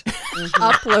servant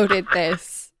uploaded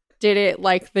this, did it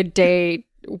like the day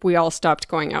we all stopped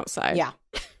going outside. Yeah.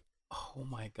 Oh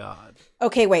my god.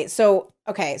 Okay, wait. So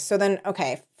for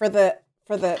the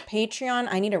Patreon,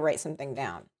 I need to write something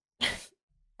down.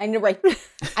 I need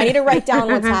to write down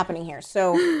what's happening here.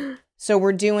 So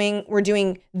we're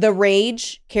doing The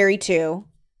Rage, Carrie 2,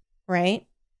 right?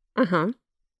 Uh-huh.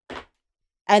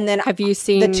 And then Have you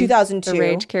seen the 2002 The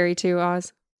Rage Carrie 2,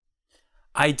 Oz?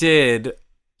 I did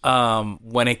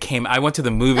when it came. I went to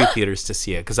the movie theaters to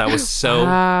see it because I was so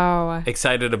Wow.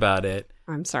 excited about it.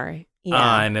 I'm sorry.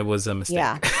 Yeah. And it was a mistake.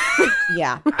 Yeah.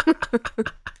 Yeah.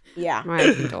 Yeah. My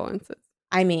condolences.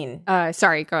 I mean,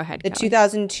 Sorry, go ahead. the Kelly.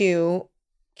 2002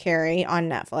 Carrie on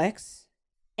Netflix.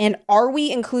 And are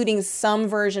we including some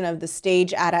version of the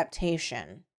stage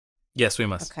adaptation? Yes, we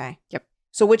must. Okay. Yep.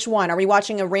 So which one? Are we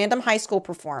watching a random high school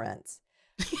performance?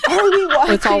 Are we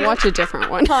watching? Let's all watch a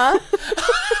different one. Huh?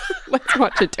 Let's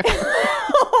watch a different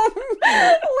one.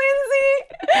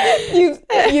 Lindsay,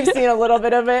 you've seen a little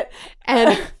bit of it.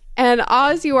 And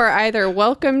Oz, you are either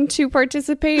welcome to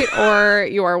participate or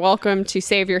you are welcome to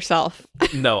save yourself.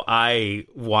 No, I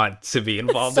want to be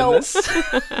involved So- in this.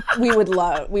 we would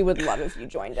love if you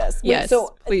joined us. Wait, Yes,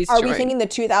 so please are we join. thinking the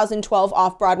 2012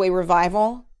 Off-Broadway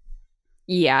revival?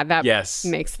 Yeah, that Yes.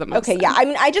 makes the most Okay, yeah. I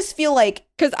mean, I just feel like,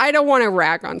 Because I don't want to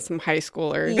rag on some high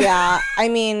schooler. yeah, I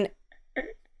mean,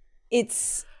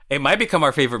 it's, It might become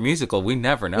our favorite musical. We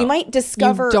never know. we might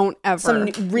discover You don't ever some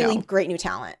really know. great new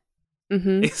talent.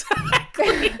 Mhm.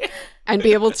 Exactly. And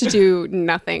be able to do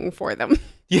nothing for them.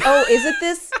 Oh, is it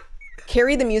this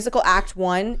Carrie the Musical Act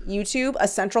 1 YouTube, a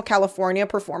Central California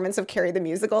performance of Carrie the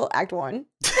Musical Act 1?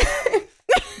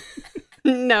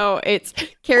 No, it's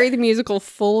Carrie the Musical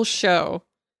full show.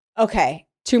 Okay.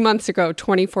 2 months ago,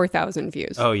 24,000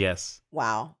 views. Oh, yes.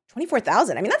 Wow.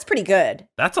 24,000. I mean, that's pretty good.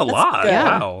 That's a lot. good.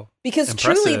 Wow. Because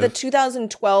truly the Impressive.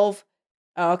 2012,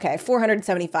 oh, okay,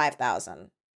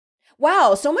 475,000.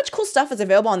 Wow, so much cool stuff is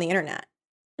available on the internet.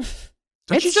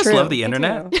 Don't It's you just true. love the I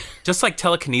internet? do. Just like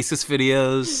telekinesis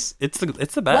videos. It's the What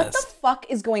the best. fuck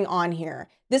is going on here?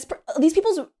 These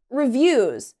people's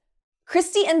reviews.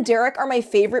 Christy and Derek are my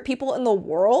favorite people in the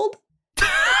world.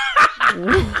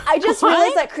 I just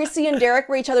realized that Christy and Derek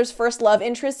were each other's first love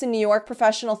interests in New York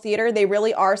professional theater. They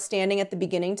really are standing at the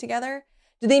beginning together.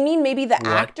 Do they mean maybe the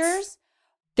actors?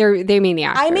 They mean the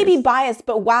actors. I may be biased,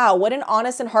 but wow, what an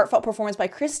honest and heartfelt performance by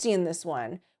Christy in this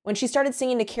one. When she started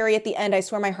singing to Carrie at the end, I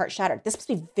swear my heart shattered. This must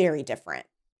be very different,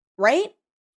 right?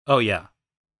 Oh, yeah.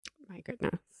 My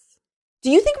goodness. Do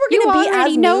you think we're going to be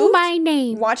as moved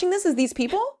name. watching this as these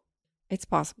people? It's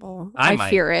possible. I I might.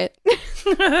 fear it.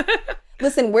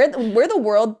 Listen, where the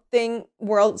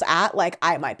world's at, like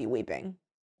I might be weeping.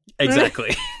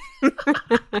 Exactly.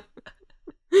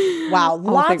 Wow, All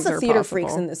lots things of are theater possible.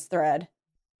 freaks in this thread.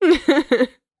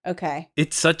 Okay.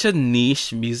 It's such a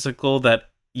niche musical that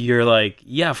you're like,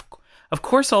 yeah, of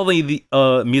course all the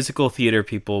musical theater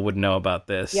people would know about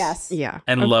this. Yes. Yeah.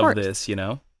 And of love course. this, you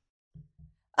know?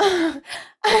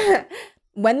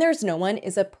 When There's No One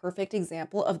is a perfect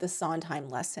example of the Sondheim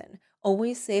lesson.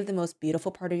 Always save the most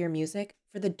beautiful part of your music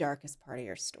for the darkest part of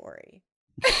your story.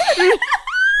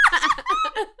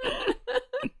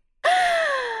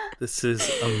 This is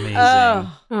amazing.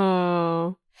 Oh.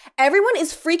 Oh. Everyone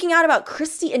is freaking out about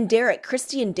Christy and Derek.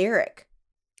 Christy and Derek.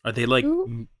 Are they like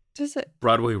Who does it?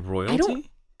 Broadway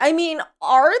royalty? I mean,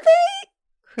 are they?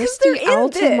 'Cause Christy they're in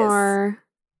this. Altamar,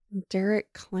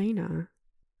 Derek Klena.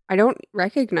 I don't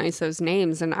recognize those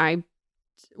names, and I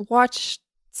watched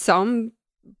some.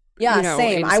 Yeah, you know,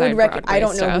 same. I inside would I Broadway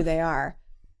don't know who stuff. they are.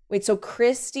 Wait, so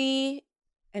Christy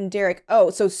and Derek. Oh,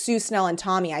 so Sue Snell and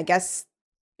Tommy. I guess.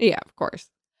 Yeah, of course.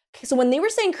 Okay, so when they were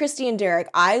saying Christy and Derek,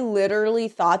 I literally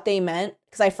thought they meant,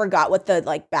 because I forgot what the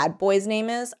like bad boy's name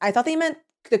is. I thought they meant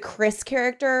the Chris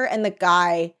character and the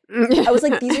guy. I was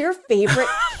like, these are your favorite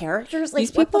characters? Like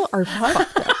These what the people are fuck?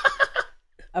 fucked up.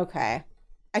 Okay.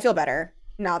 I feel better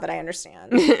now that I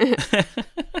understand.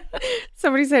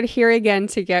 Somebody said, here again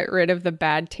to get rid of the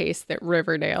bad taste that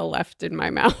Riverdale left in my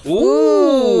mouth.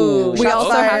 Ooh, We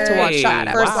also have to watch okay.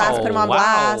 that First class, put 'em on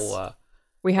blast. Wow.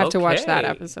 We have to watch that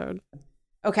Okay. episode.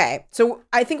 Okay, so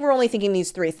I think we're only thinking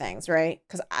these three things, right?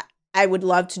 Because I would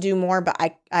love to do more, but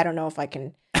I don't know if I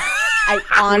can. I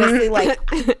honestly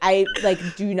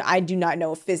I do not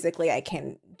know if physically I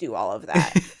can do all of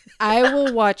that. I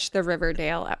will watch the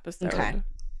Riverdale episode. Okay.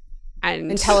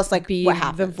 And tell us, like, be what the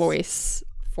happens. voice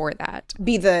for that.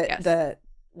 Be the Yes. the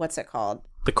what's it called?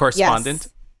 The correspondent.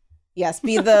 Yes,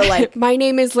 be the like. My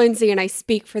name is Lindsay and I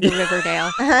speak for the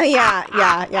Riverdale.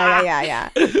 Yeah.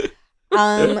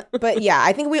 But yeah,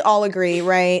 I think we all agree,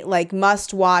 right? Like,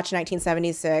 must watch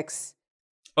 1976.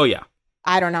 Oh yeah.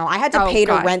 I don't know. I had to Oh, pay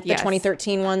to God, rent the yes.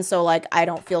 2013 one, so like I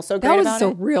don't feel so great That was about a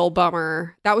it. real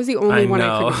bummer. That was the only one I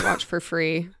know. couldn't watch for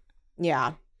free.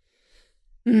 Yeah,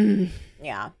 Mm.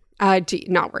 yeah.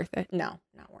 Not worth it. No,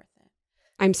 not worth it.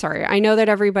 I'm sorry. I know that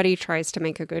everybody tries to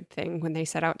make a good thing when they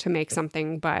set out to make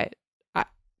something, but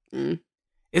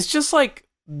It's just like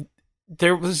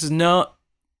there was no.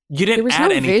 You There didn't was add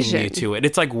no anything vision. new to it.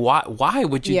 It's like why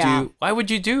would you Yeah. do? Why would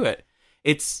you do it?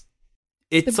 It's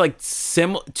like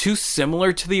too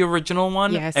similar to the original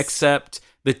one, Yes. except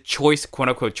the quote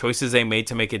unquote choices they made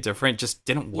to make it different just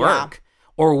didn't Yeah. work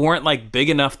or weren't like big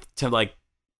enough to like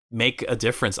make a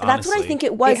difference. But that's honestly, what I think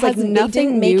it was. it Like has they nothing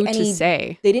didn't make new any. to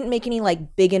say. They didn't make any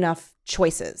like big enough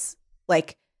choices.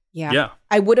 Like Yeah. Yeah.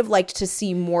 I would have liked to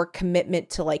see more commitment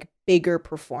to like bigger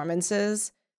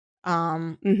performances.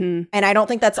 Mm-hmm. And I don't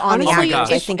think that's on Honestly, the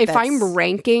actors. I if, think if that's, I'm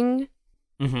ranking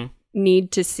Mm-hmm.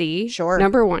 need to see, Sure.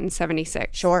 number 1,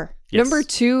 76. sure. Yes. Number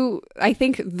 2, I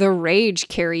think The Rage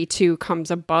Carrie 2 comes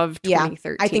above Yeah,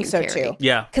 2013. I think so Carrie. too.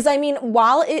 Yeah. Because I mean,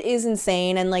 while it is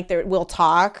insane and like we'll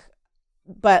talk,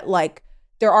 but like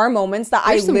there are moments that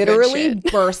There's I some good literally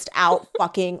shit. burst out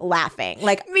fucking laughing.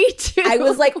 Like Me too. I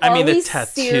was like, I are mean, we the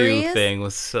tattoo serious? thing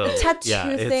was so. The tattoo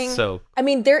yeah, thing. It's so. I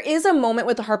mean, there is a moment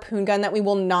with the harpoon gun that we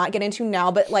will not get into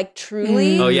now, but like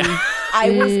truly, Oh yeah.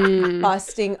 I was Mm.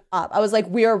 busting up. I was like,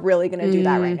 we are really gonna do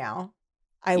that right Mm. now.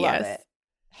 I love Yes. it.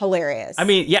 Hilarious. I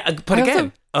mean, yeah, but I again,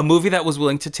 also- a movie that was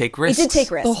willing to take it risks. did take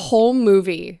risks. The whole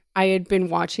movie, I had been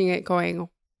watching it going,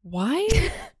 why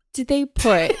did they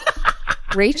put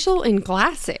Rachel in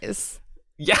glasses?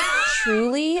 Yeah.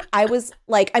 Truly, I was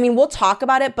like, I mean, we'll talk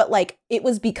about it, but like, it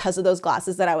was because of those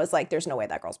glasses that I was like, there's no way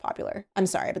that girl's popular. I'm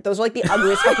sorry, but those are like the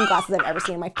ugliest fucking glasses I've ever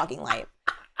seen in my fucking life.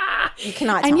 You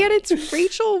cannot. And tell yet me. it's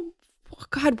Rachel. Oh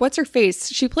God, what's her face?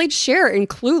 She played Cher in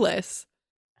Clueless.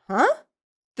 Huh?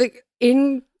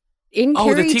 In Oh,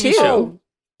 the Carrie TV too. show.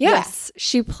 Yes,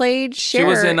 she played Cher. She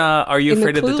was in Are You in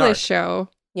Afraid the of the Clueless Dark? show.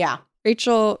 Yeah.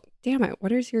 Rachel, damn it,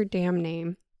 what is your damn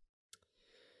name?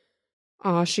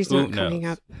 Oh, she's Who not coming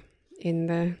knows? up in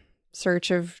the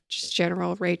search of just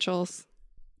general Rachels.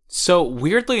 So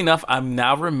weirdly enough, I'm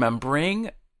now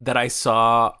remembering that I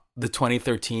saw the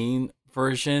 2013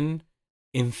 version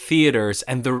in theaters,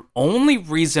 and the only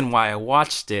reason why I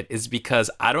watched it is because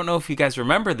I don't know if you guys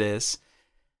remember this,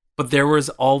 but there was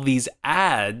all these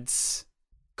ads,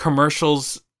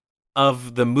 commercials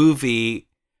of the movie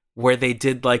where they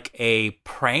did like a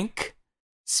prank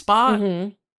spot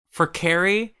Mhm. for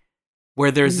Carrie,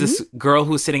 where there's this girl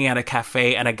who's sitting at a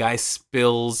cafe and a guy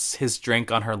spills his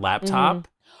drink on her laptop.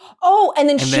 Oh, and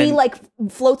then And she then- like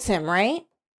floats him, right?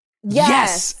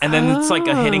 Yes. And then it's like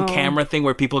a hidden Oh. camera thing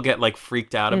where people get like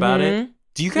freaked out about it. Mhm.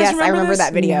 Do you guys Yes, remember I remember this?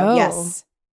 that video. No. Yes.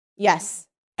 Yes.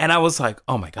 And I was like,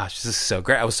 oh my gosh, this is so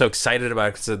great. I was so excited about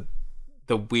it because of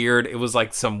the weird, it was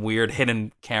like some weird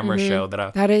hidden camera Mhm. show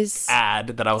That is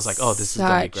ad that I was like, oh, this is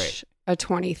going to be great. such a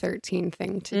 2013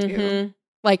 thing to do. Mhm.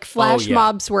 Like flash yeah.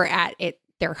 mobs were at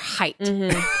their height. Mhm.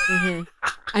 Mhm.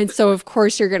 And so of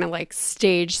course you're going to like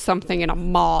stage something in a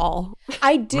mall.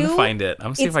 I I'm do. going to find it. I'm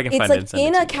going to see if I can it's find like it and send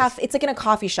in it a to you guys. cafe. It's like in a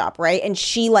coffee shop, right? And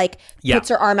she like Yeah. puts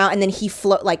her arm out, and then he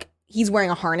float like he's wearing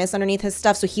a harness underneath his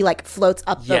stuff, so he like floats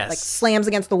up, the, Yes. like slams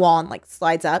against the wall and like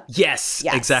slides up. Yes,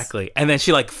 Yes. exactly. And then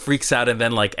she like freaks out and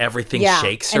then like everything Yeah,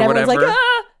 shakes and or everyone's whatever. like,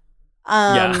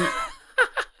 ah! Yeah.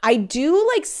 I do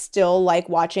like still like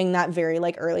watching that very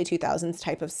like early 2000s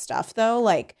type of stuff though.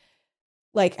 Like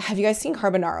have you guys seen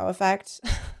Carbonaro Effect?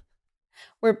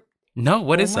 Where No,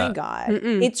 what oh is my that? god,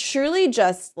 Mm-mm. it's truly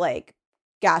just like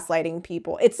gaslighting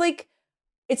people. It's like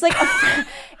it's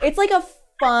like a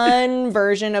fun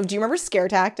version of. Do you remember Scare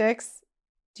Tactics?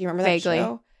 Do you remember that Vaguely.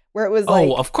 show where it was like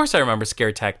Oh, of course I remember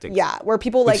Scare Tactics. yeah, where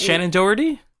people With like Shannon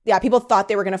Doherty? yeah, people thought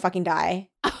they were gonna fucking die.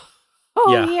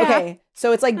 Oh Yeah. Okay,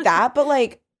 so it's like that, but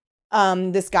like,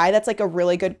 this guy that's like a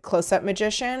really good close-up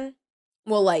magician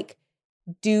will like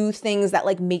do things that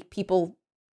like make people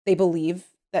they believe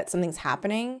that something's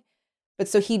happening. But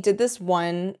so he did this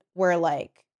one where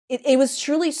like it was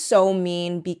truly so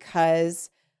mean because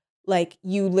like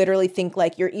you literally think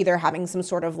like you're either having some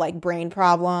sort of like brain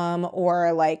problem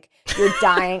or like you're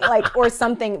dying like or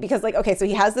something because like okay, so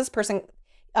he has this person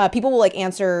people will like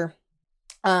answer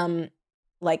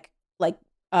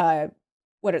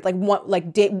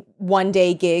one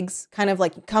day gigs, kind of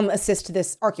like come assist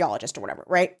this archaeologist or whatever,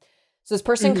 right? So this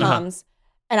person comes,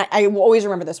 and I will always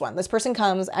remember this one. This person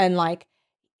comes and like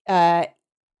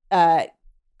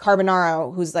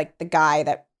Carbonaro, who's like the guy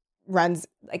that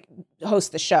hosts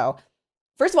the show.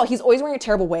 First of all, he's always wearing a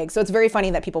terrible wig, so it's very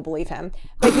funny that people believe him.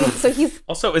 But he's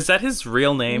Also, is that his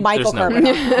real name? Michael There's no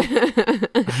way.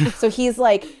 Carbonaro. So he's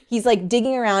like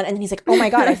digging around, and then he's like, oh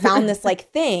my God, I found this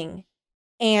like thing.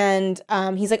 And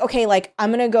he's like, okay, like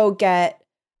I'm gonna go get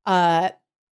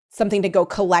something to go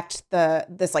collect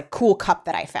this like cool cup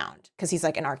that I found, because he's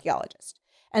like an archaeologist.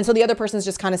 And so the other person's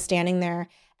just kind of standing there,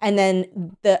 and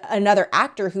then another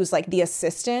actor who's like the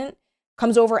assistant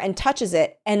comes over and touches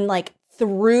it, and like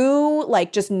through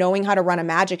like just knowing how to run a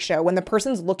magic show, when the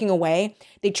person's looking away,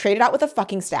 they trade it out with a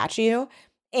fucking statue,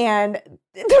 and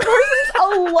the person's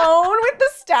alone with the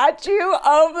statue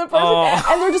of the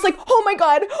person, and they're just like, oh my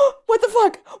God, what the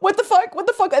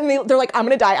fuck, and they're like, I'm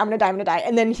gonna die,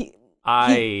 and then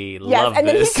I love yes, and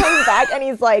then this. he comes back and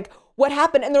he's like, what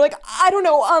happened? And they're like, I don't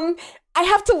know, I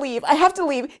have to leave.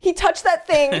 He touched that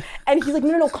thing, and he's like,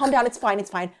 no, calm down, it's fine.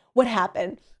 What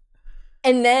happened?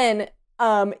 And then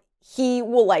he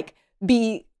will like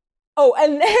be,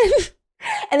 and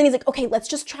then he's like, okay, let's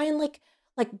just try and like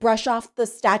brush off the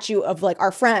statue of like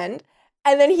our friend.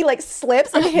 And then he like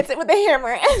slips and hits it with a hammer,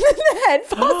 and then the head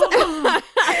falls off.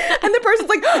 And the person's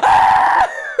like, ah!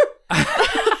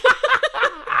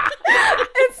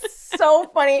 It's so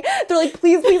funny. They're like,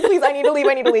 please, I need to leave.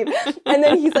 And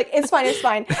then he's like, it's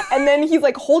fine. And then he's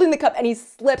like holding the cup, and he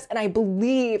slips, and I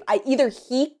believe either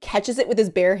he catches it with his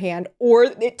bare hand or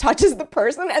it touches the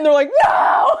person, and they're like,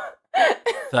 no!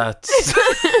 That's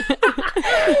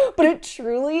But it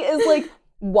truly is like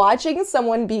watching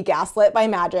someone be gaslit by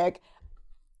magic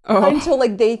until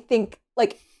like they think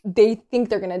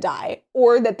they're gonna die,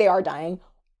 or that they are dying,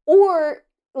 or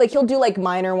like he'll do like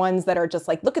minor ones that are just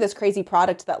like, look at this crazy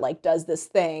product that like does this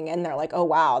thing, and they're like, oh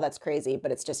wow, that's crazy, but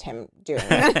it's just him doing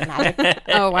magic.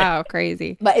 Oh wow,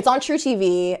 crazy. But it's on True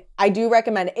TV. I do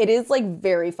recommend. It is like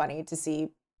very funny to see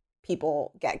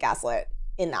people get gaslit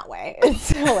in that way. It's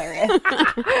hilarious.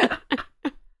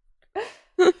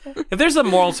 if there's a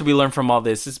moral to be learned from all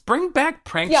this, is bring back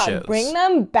prank shows. Yeah, bring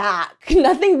them back.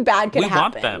 Nothing bad could we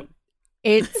happen. want them.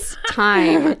 It's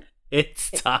time. It's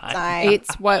time.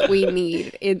 It's what we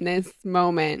need in this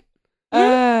moment.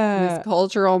 Uh, This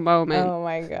cultural moment. Oh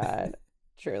my God.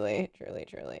 Truly.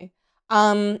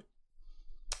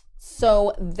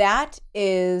 So that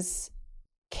is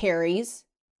Carrie's.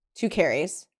 2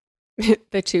 Carries.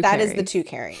 The two That is the carries. 2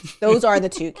 Carries. Those are the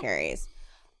 2 Carries.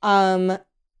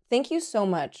 Thank you so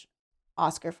much,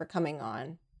 Oscar, for coming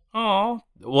on. Oh,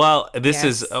 well, this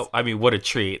Yes. is. Oh, I mean, what a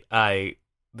treat!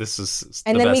 This is.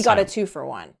 And the then we best got time. a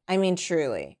 2-for-1. I mean,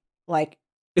 truly. Like,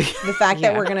 the fact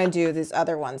that Yeah. we're going to do these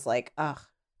other ones, like, ugh.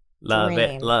 Love dream.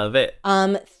 it. Love it.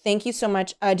 Thank you so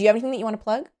much. Do you have anything that you want to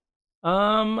plug?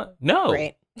 No.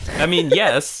 Great. I mean,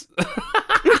 yes.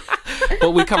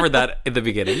 But we covered that in the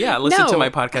beginning. Yeah, listen to No. my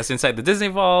podcast, Inside the Disney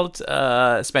Vault,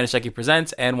 Spanish Jackie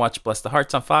Presents, and watch Bless the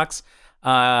Hearts on Fox.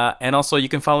 And also, you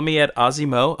can follow me at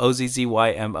Ozzymo,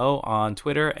 OZZYMO, on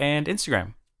Twitter and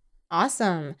Instagram.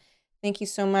 Awesome. Thank you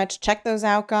so much. Check those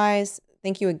out, guys.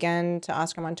 Thank you again to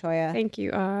Oscar Montoya. Thank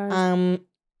you. And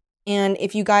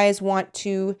if you guys want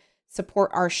to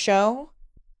support our show,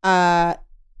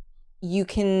 you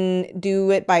can do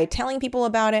it by telling people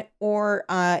about it, or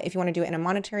if you want to do it in a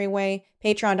monetary way,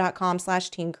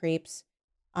 patreon.com/teencreeps.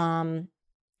 And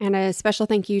a special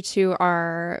thank you to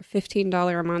our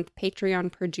 $15 a month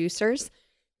Patreon producers.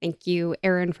 Thank you,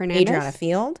 Aaron Fernandez, Adriana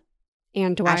Field,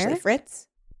 Ann Dwyer, Ashley Fritz,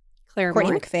 Claire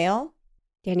Courtney Moore, McPhail,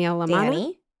 Danielle Lamana,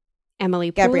 Danny,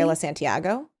 Emily Pooley, Gabriela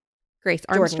Santiago, Grace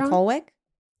Jordan Armstrong, Colwick,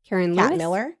 Karen Kat Lewis,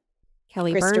 Miller,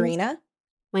 Kelly Chris Burns, Dorina,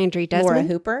 Landry Laura Desmond,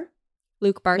 Hooper,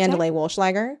 Luke Bartek, Mandalay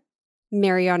Wolschlager,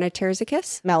 Mariana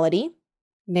Terzakis, Melody,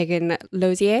 Megan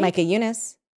Lozier, Micah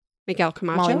Eunice, Miguel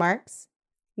Camacho, Molly Marks,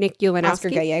 Nick Oscar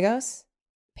Ulanowski, Gallegos,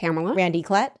 Pamela, Randy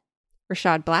Klett,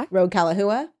 Rashad Black, Rogue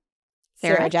Kalahua,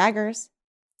 Sarah Sarah, Jaggers,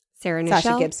 Sarah Sasha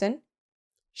Nichelle, Gibson,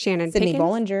 Shannon Sydney Pickens,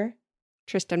 Bollinger,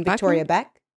 Tristan Victoria Buckner,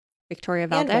 Beck, Victoria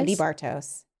and Wendy Valdez.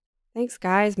 Bartos. Thanks,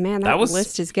 guys. Man, That that was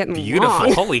list is getting Beautiful.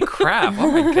 long. Holy crap. Oh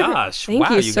my gosh. Thank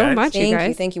wow, you so guys. much. Thank you,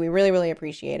 guys. thank you. We really, really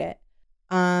appreciate it.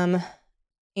 And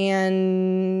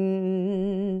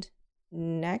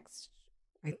next,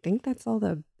 I think that's all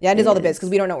the. yeah, it is all the biz. biz because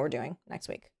we don't know what we're doing next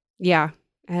week. Yeah.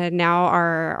 And now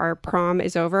our prom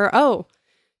is over. Oh,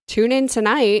 tune in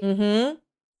tonight Mm-hmm.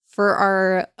 for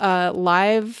our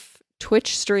live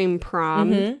Twitch stream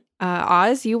prom. Mm-hmm.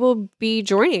 Oz, you will be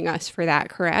joining us for that,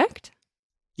 correct?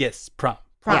 Yes, prom.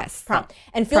 Prom, Yes. prom.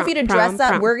 And feel Prom, free to prom, dress up.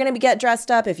 prom. We're going to get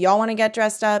dressed up. If y'all want to get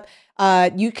dressed up,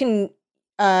 you can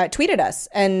tweet at us,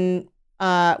 and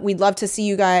we'd love to see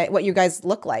you guys, what you guys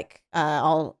look like.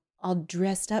 All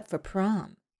dressed up for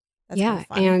prom. That's yeah, gonna be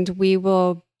fun. and we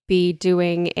will be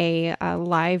doing a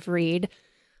live read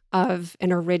of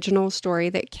an original story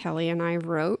that Kelly and I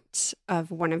wrote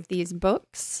of one of these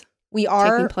books we taking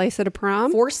are place at a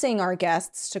prom. forcing our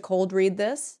guests to cold read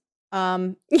this.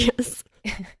 Yes.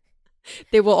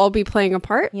 They will all be playing a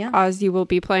part. Yeah. Ozzy will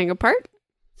be playing a part.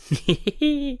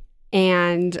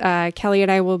 And Kelly and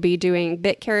I will be doing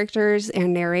bit characters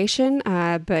and narration.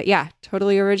 But yeah,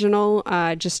 totally original.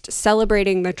 Just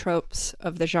celebrating the tropes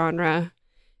of the genre.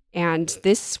 And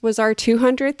this was our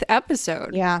 200th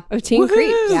episode Yeah. of Teen Woohoo!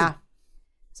 Creeps. Yeah.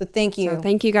 So thank you. So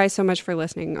thank you guys so much for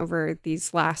listening over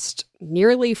these last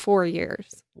nearly 4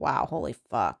 years. Wow. Holy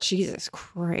fuck. Jesus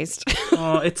Christ.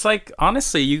 Oh, it's like,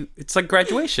 honestly, it's like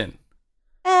graduation.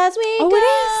 As we Oh, go it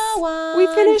is. on, We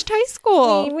finished high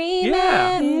school. we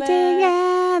Yeah. remember.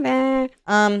 Together.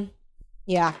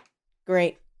 Yeah.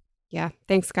 Great. Yeah.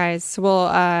 Thanks, guys. So we'll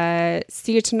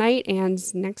see you tonight and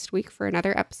next week for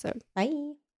another episode.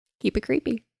 Bye. Keep it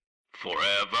creepy.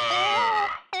 Forever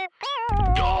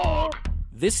Dog.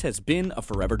 This has been a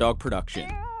Forever Dog production.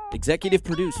 Executive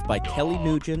produced by Kelly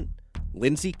Nugent,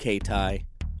 Lindsay Katai,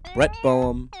 Brett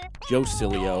Boehm, Joe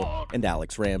Cilio, and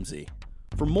Alex Ramsey.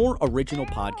 For more original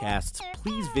podcasts,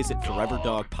 please visit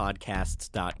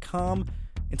foreverdogpodcasts.com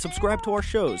and subscribe to our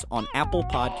shows on Apple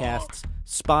Podcasts,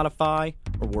 Spotify,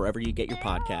 or wherever you get your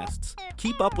podcasts.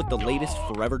 Keep up with the latest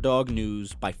Forever Dog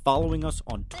news by following us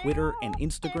on Twitter and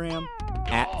Instagram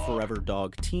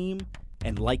 @ForeverDogTeam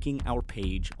and liking our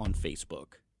page on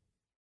Facebook.